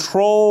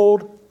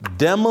controlled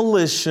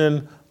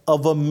demolition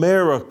of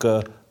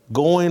America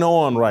going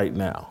on right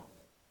now.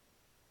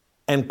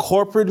 And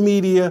corporate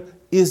media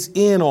is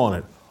in on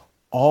it.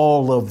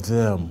 All of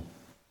them.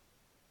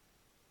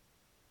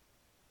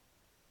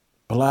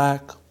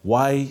 Black,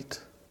 white,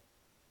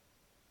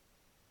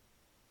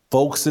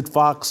 folks at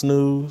Fox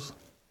News,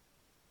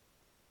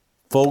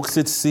 folks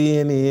at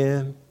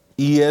CNN,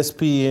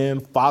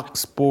 ESPN, Fox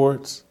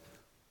Sports,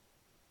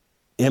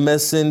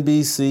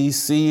 MSNBC,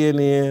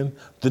 CNN,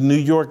 the New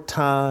York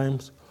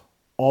Times,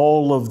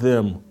 all of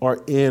them are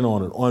in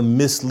on it, on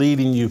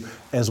misleading you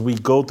as we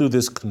go through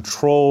this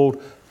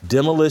controlled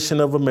demolition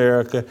of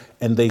America,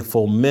 and they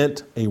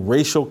foment a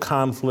racial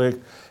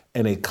conflict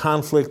and a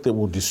conflict that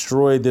will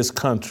destroy this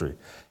country.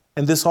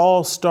 And this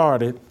all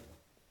started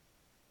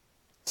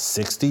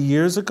 60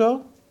 years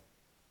ago,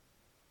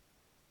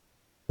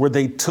 where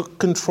they took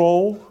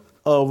control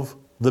of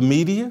the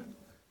media,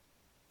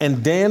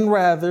 and Dan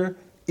Rather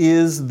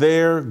is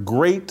their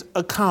great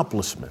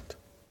accomplishment.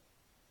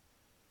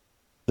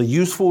 The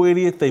useful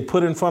idiot they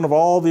put in front of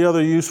all the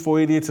other useful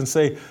idiots and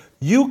say,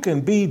 you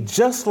can be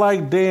just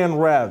like Dan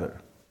Rather,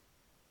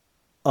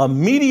 a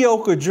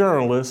mediocre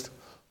journalist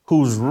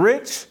who's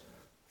rich,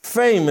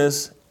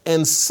 famous,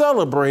 and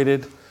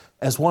celebrated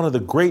as one of the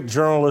great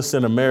journalists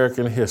in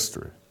American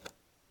history.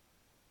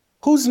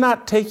 Who's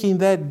not taking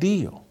that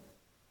deal?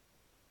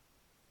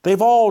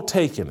 They've all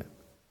taken it.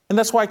 And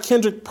that's why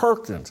Kendrick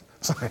Perkins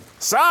is like,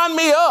 sign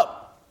me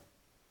up.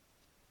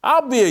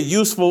 I'll be a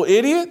useful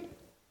idiot.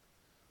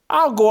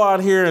 I'll go out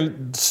here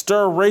and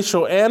stir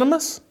racial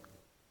animus.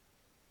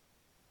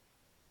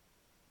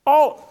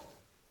 All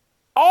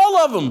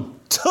of them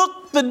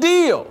took the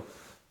deal.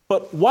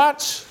 But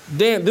watch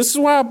Dan. This is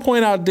why I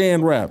point out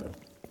Dan Rather.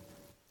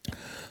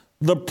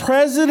 The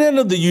President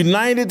of the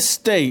United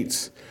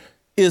States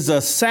is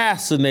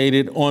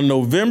assassinated on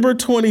November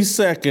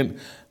 22nd,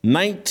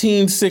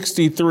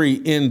 1963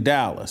 in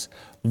Dallas.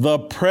 The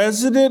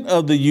President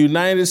of the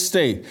United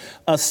States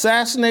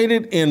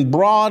assassinated in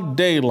broad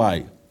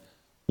daylight.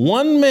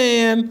 One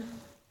man,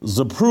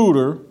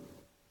 Zapruder,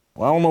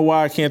 I don't know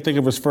why I can't think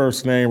of his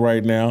first name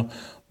right now.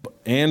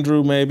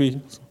 Andrew,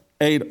 maybe.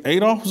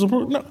 Adolf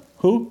Zapruder? No.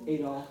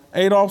 Who?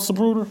 Adolf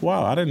Zapruder?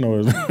 Wow, I didn't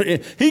know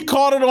his He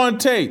caught it on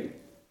tape.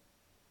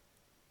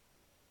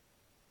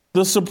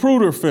 The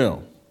Zapruder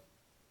film.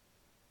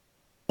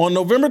 On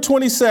November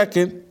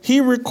 22nd,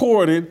 he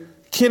recorded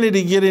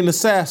Kennedy getting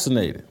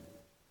assassinated.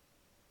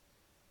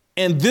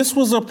 And this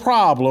was a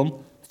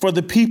problem for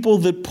the people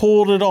that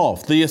pulled it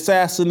off, the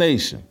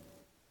assassination.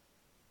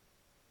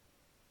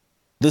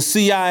 The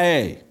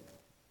CIA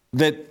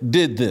that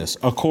did this,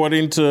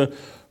 according to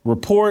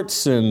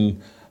reports,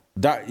 and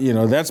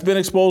that's been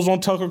exposed on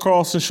Tucker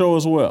Carlson's show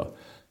as well.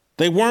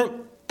 They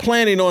weren't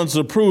planning on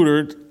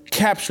Zapruder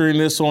capturing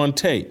this on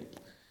tape.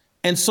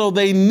 And so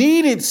they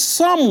needed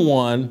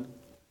someone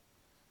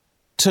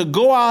to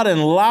go out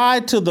and lie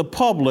to the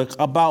public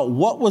about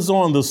what was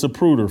on the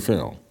Zapruder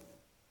film.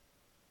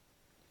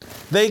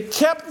 They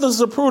kept the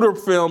Zapruder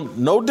film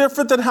no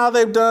different than how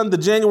they've done the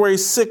January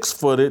 6th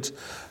footage.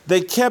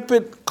 They kept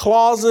it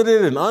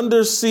closeted and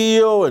under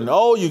seal, and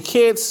you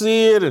can't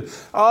see it, and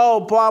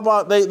blah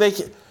blah.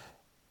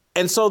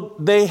 And so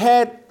they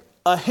had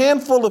a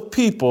handful of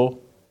people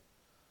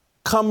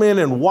come in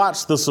and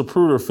watch the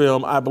Zapruder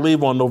film, I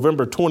believe on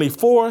November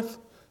 24th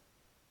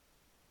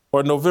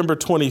or November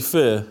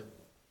 25th.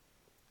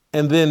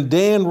 And then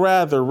Dan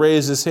Rather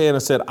raised his hand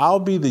and said, "I'll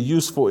be the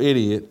useful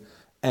idiot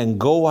and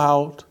go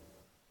out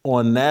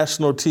on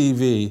national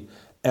TV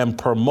and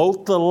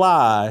promote the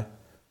lie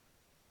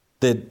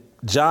that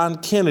John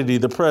Kennedy,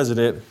 the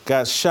president,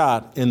 got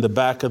shot in the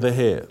back of the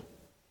head."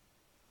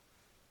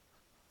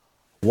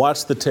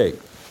 Watch the tape.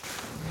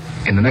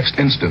 In the next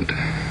instant,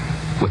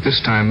 with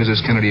this time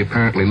Mrs. Kennedy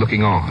apparently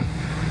looking on,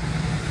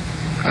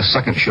 a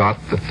second shot,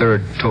 the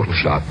third total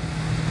shot,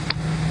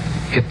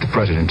 hit the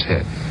president's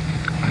head.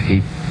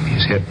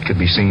 His head could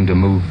be seen to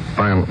move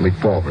violently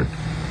forward.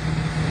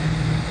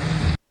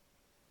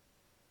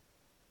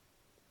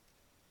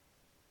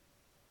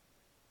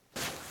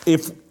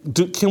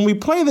 Can we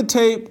play the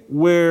tape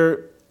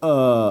where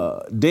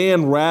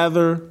Dan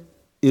Rather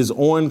is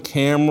on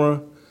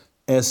camera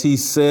as he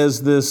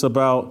says this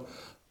about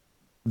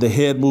the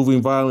head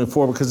moving violently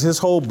forward? Because his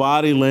whole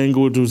body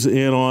language was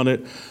in on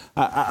it.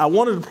 I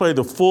wanted to play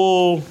the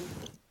full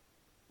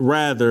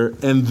Rather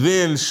and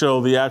then show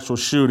the actual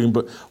shooting,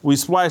 but we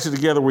splice it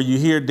together where you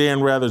hear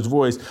Dan Rather's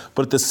voice,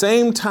 but at the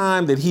same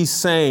time that he's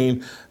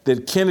saying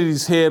that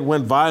Kennedy's head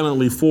went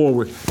violently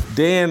forward,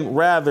 Dan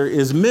Rather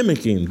is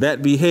mimicking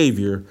that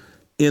behavior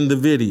in the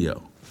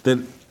video, that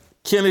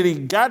Kennedy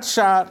got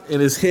shot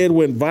and his head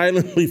went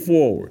violently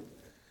forward.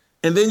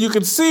 And then you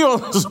can see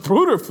on the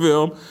Zapruder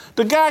film,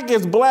 the guy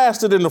gets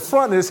blasted in the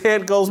front and his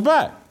head goes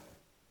back.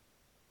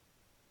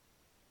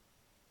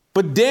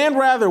 But Dan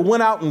Rather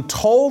went out and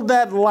told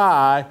that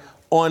lie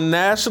on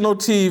national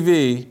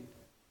TV,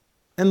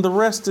 and the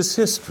rest is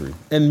history,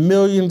 and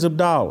millions of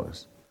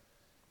dollars,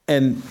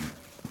 and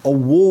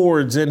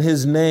awards in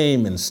his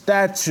name, and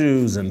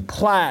statues, and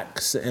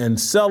plaques, and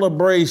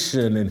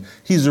celebration, and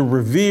he's a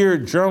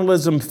revered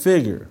journalism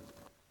figure.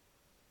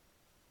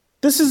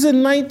 This is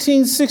in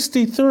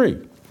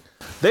 1963.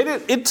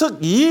 It took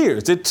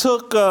years. It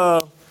took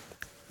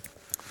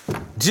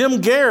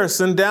Jim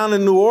Garrison down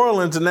in New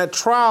Orleans and that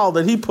trial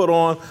that he put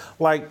on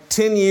like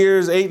 10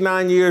 years,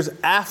 9 years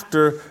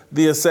after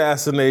the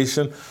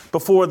assassination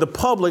before the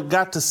public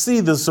got to see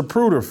the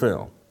Zapruder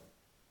film.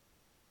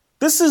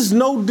 This is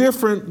no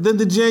different than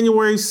the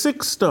January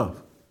 6th stuff.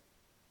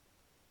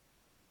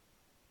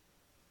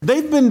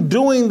 They've been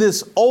doing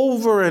this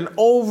over and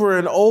over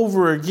and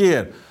over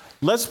again.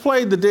 Let's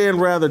play the Dan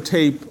Rather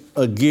tape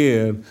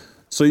again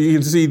so you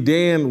can see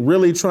Dan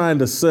really trying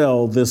to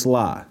sell this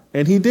lie.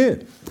 And he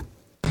did.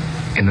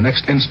 In the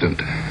next instant,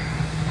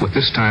 with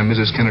this time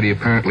Mrs. Kennedy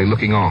apparently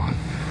looking on,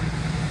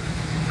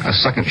 a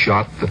second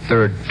shot, the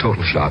third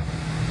total shot,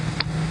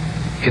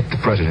 hit the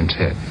president's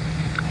head.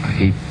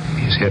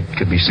 His head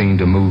could be seen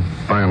to move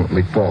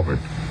violently forward.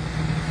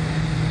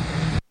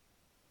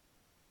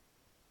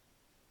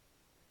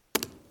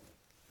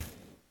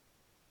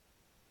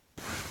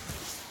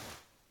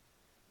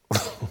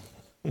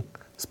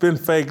 It's been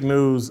fake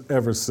news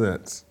ever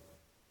since.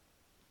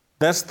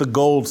 That's the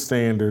gold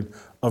standard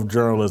of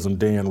journalism,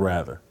 Dan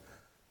Rather.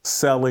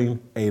 Selling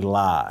a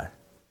lie,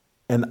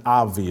 an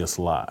obvious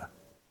lie.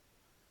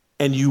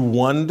 And you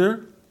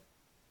wonder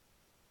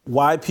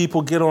why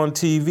people get on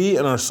TV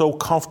and are so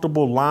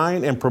comfortable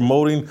lying and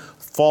promoting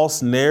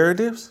false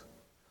narratives?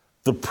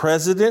 The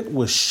president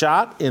was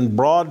shot in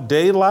broad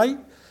daylight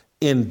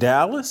in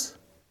Dallas,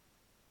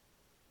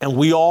 and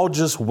we all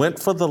just went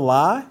for the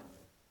lie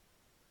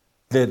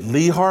that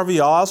Lee Harvey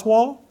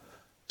Oswald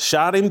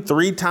shot him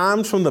 3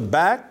 times from the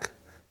back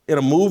in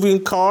a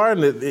moving car,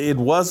 and it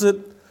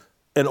wasn't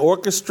an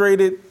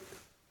orchestrated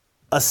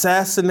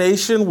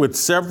assassination with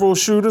several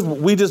shooters.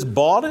 We just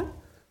bought it,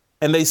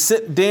 and they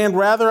sent Dan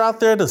Rather out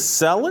there to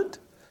sell it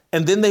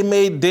And then they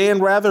made Dan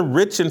Rather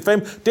rich and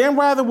famous. Dan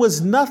Rather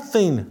was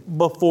nothing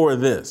before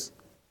this.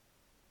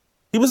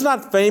 He was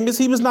not famous.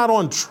 He was not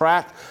on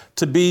track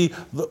to be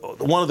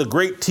one of the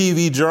great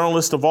TV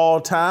journalists of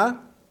all time.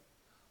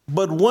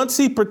 But once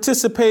he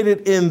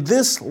participated in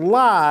this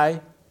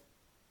lie,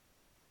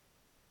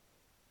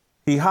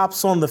 he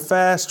hops on the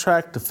fast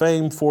track to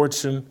fame,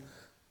 fortune,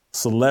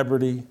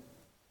 celebrity,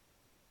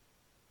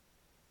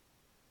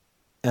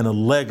 and a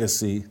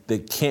legacy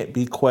that can't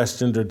be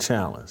questioned or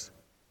challenged.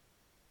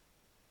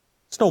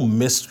 It's no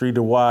mystery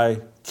to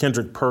why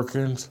Kendrick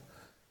Perkins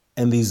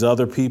and these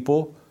other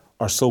people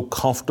are so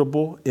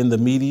comfortable in the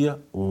media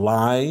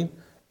lying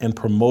and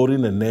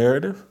promoting a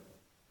narrative.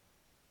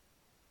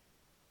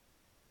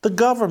 The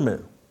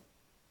government,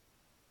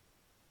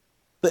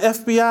 the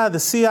FBI, the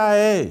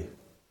CIA,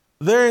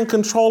 they're in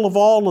control of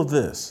all of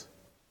this.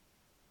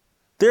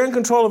 They're in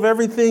control of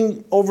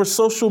everything over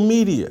social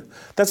media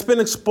that's been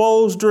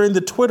exposed during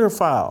the Twitter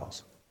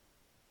files.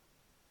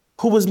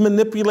 Who was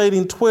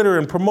manipulating Twitter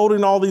and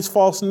promoting all these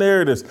false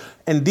narratives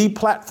and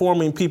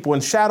deplatforming people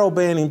and shadow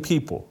banning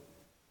people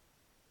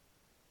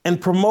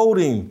and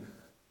promoting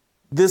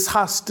this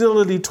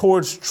hostility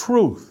towards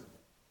truth.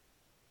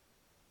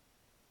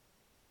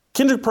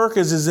 Kendrick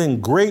Perkins is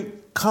in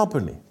great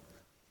company.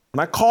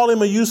 When I call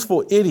him a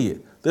useful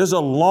idiot, there's a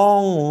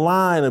long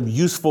line of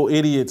useful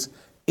idiots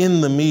in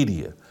the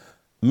media,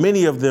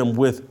 many of them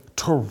with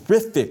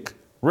terrific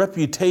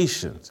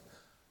reputations,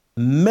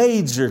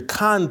 major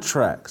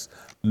contracts,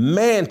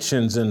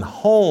 mansions and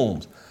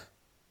homes.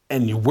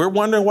 And we're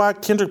wondering why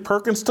Kendrick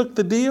Perkins took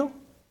the deal?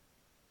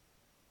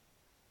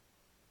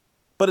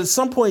 But at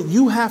some point,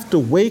 you have to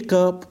wake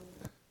up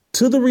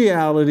to the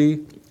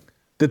reality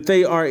that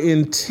they are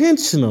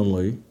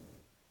intentionally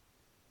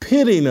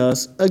pitting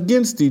us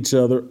against each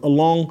other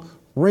along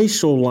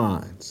racial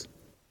lines.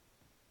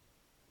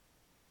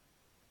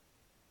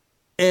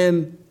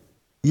 And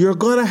you're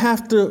going to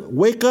have to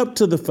wake up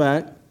to the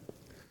fact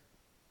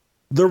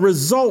the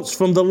results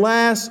from the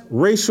last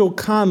racial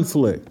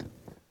conflict,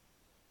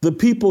 the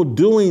people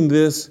doing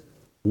this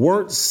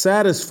weren't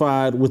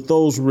satisfied with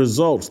those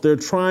results. They're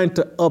trying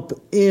to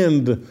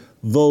upend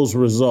those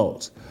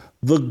results.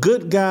 The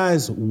good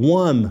guys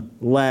won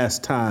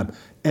last time,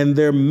 and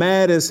they're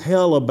mad as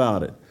hell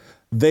about it.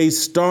 They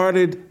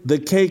started the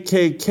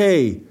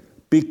KKK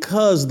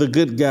because the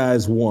good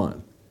guys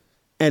won.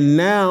 And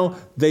now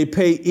they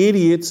pay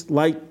idiots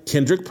like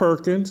Kendrick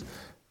Perkins,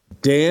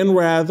 Dan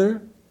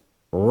Rather,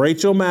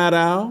 Rachel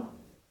Maddow,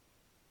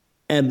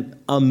 and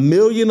a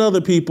million other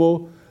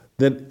people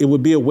that it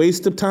would be a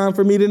waste of time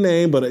for me to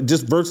name, but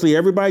just virtually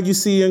everybody you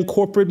see in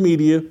corporate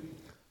media,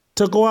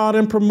 to go out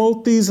and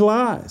promote these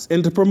lies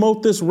and to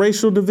promote this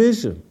racial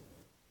division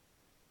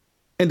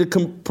and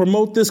to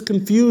promote this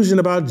confusion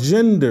about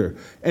gender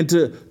and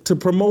to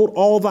promote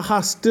all the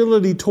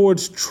hostility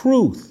towards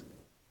truth.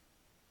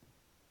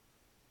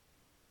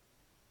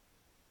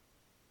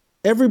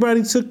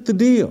 Everybody took the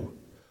deal.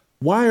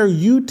 Why are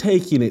you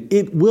taking it?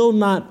 It will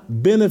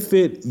not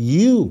benefit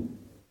you.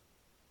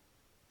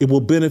 It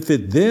will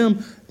benefit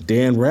them.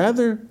 Dan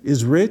Rather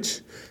is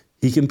rich.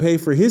 He can pay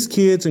for his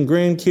kids and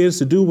grandkids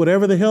to do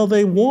whatever the hell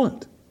they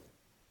want.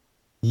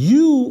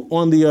 You,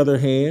 on the other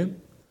hand,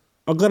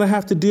 are going to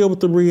have to deal with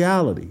the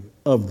reality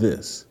of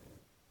this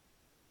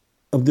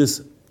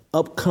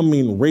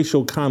upcoming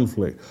racial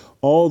conflict,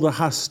 all the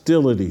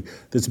hostility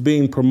that's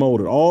being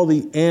promoted, all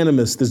the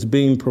animus that's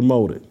being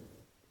promoted.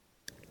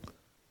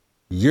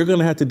 You're going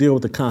to have to deal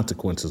with the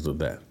consequences of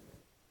that.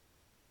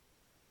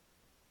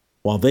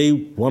 While they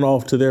run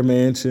off to their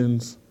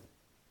mansions,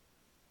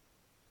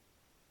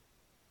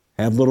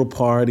 have little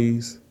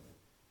parties,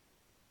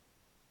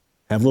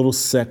 have little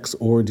sex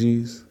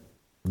orgies,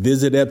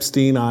 visit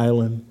Epstein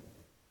Island,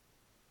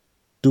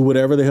 do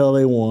whatever the hell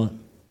they want.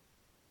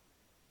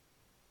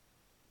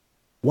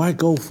 Why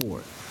go for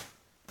it?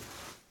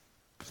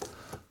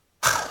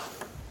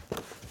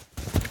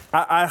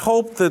 I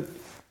hope that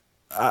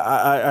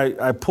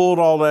I pulled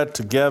all that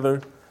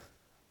together.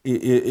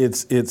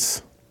 It's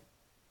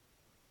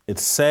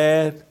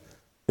sad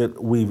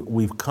that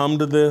we've come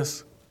to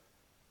this.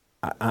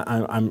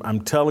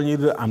 I'm telling you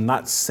that I'm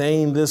not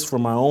saying this for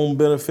my own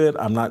benefit.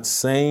 I'm not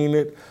saying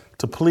it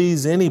to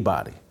please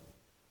anybody.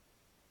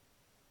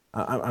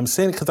 I'm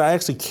saying it because I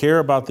actually care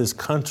about this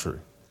country.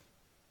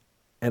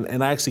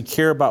 And I actually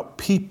care about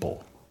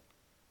people.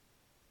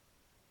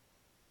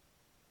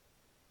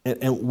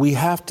 And we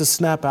have to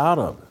snap out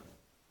of it.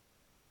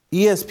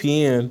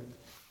 ESPN,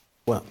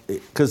 well,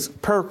 because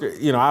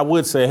I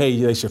would say,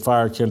 hey, they should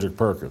fire Kendrick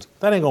Perkins.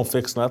 That ain't going to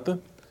fix nothing.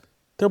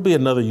 There'll be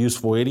another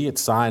useful idiot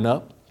sign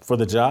up for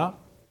the job.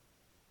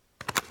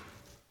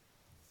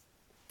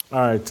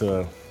 All right,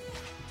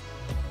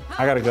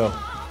 I got to go.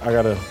 I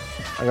got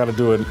to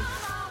do it.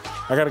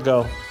 I got to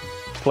go.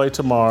 Play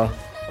tomorrow.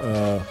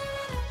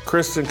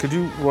 Kristen, could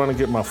you run and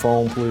get my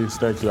phone, please?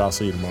 Thank you. I'll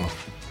see you tomorrow.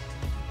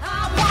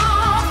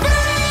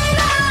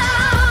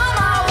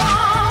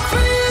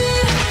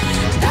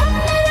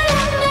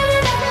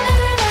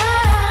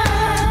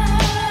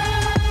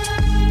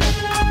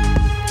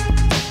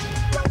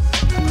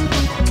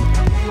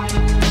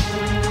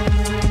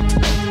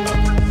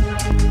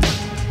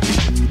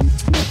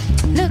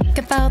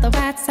 the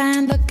right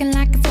sign, looking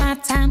like it's my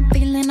time,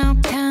 feeling all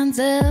kinds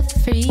of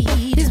free.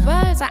 These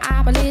words are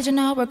our religion,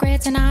 no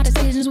regrets in our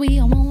decisions. We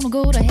all wanna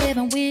go to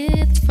heaven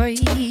with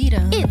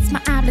freedom. It's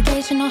my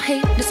obligation, no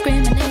hate,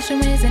 discrimination,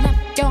 raising up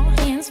your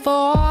hands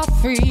for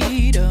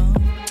freedom.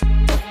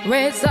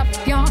 Raise up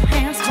your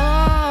hands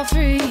for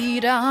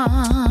freedom.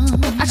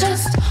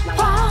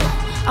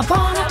 I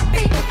wanna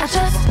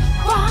be,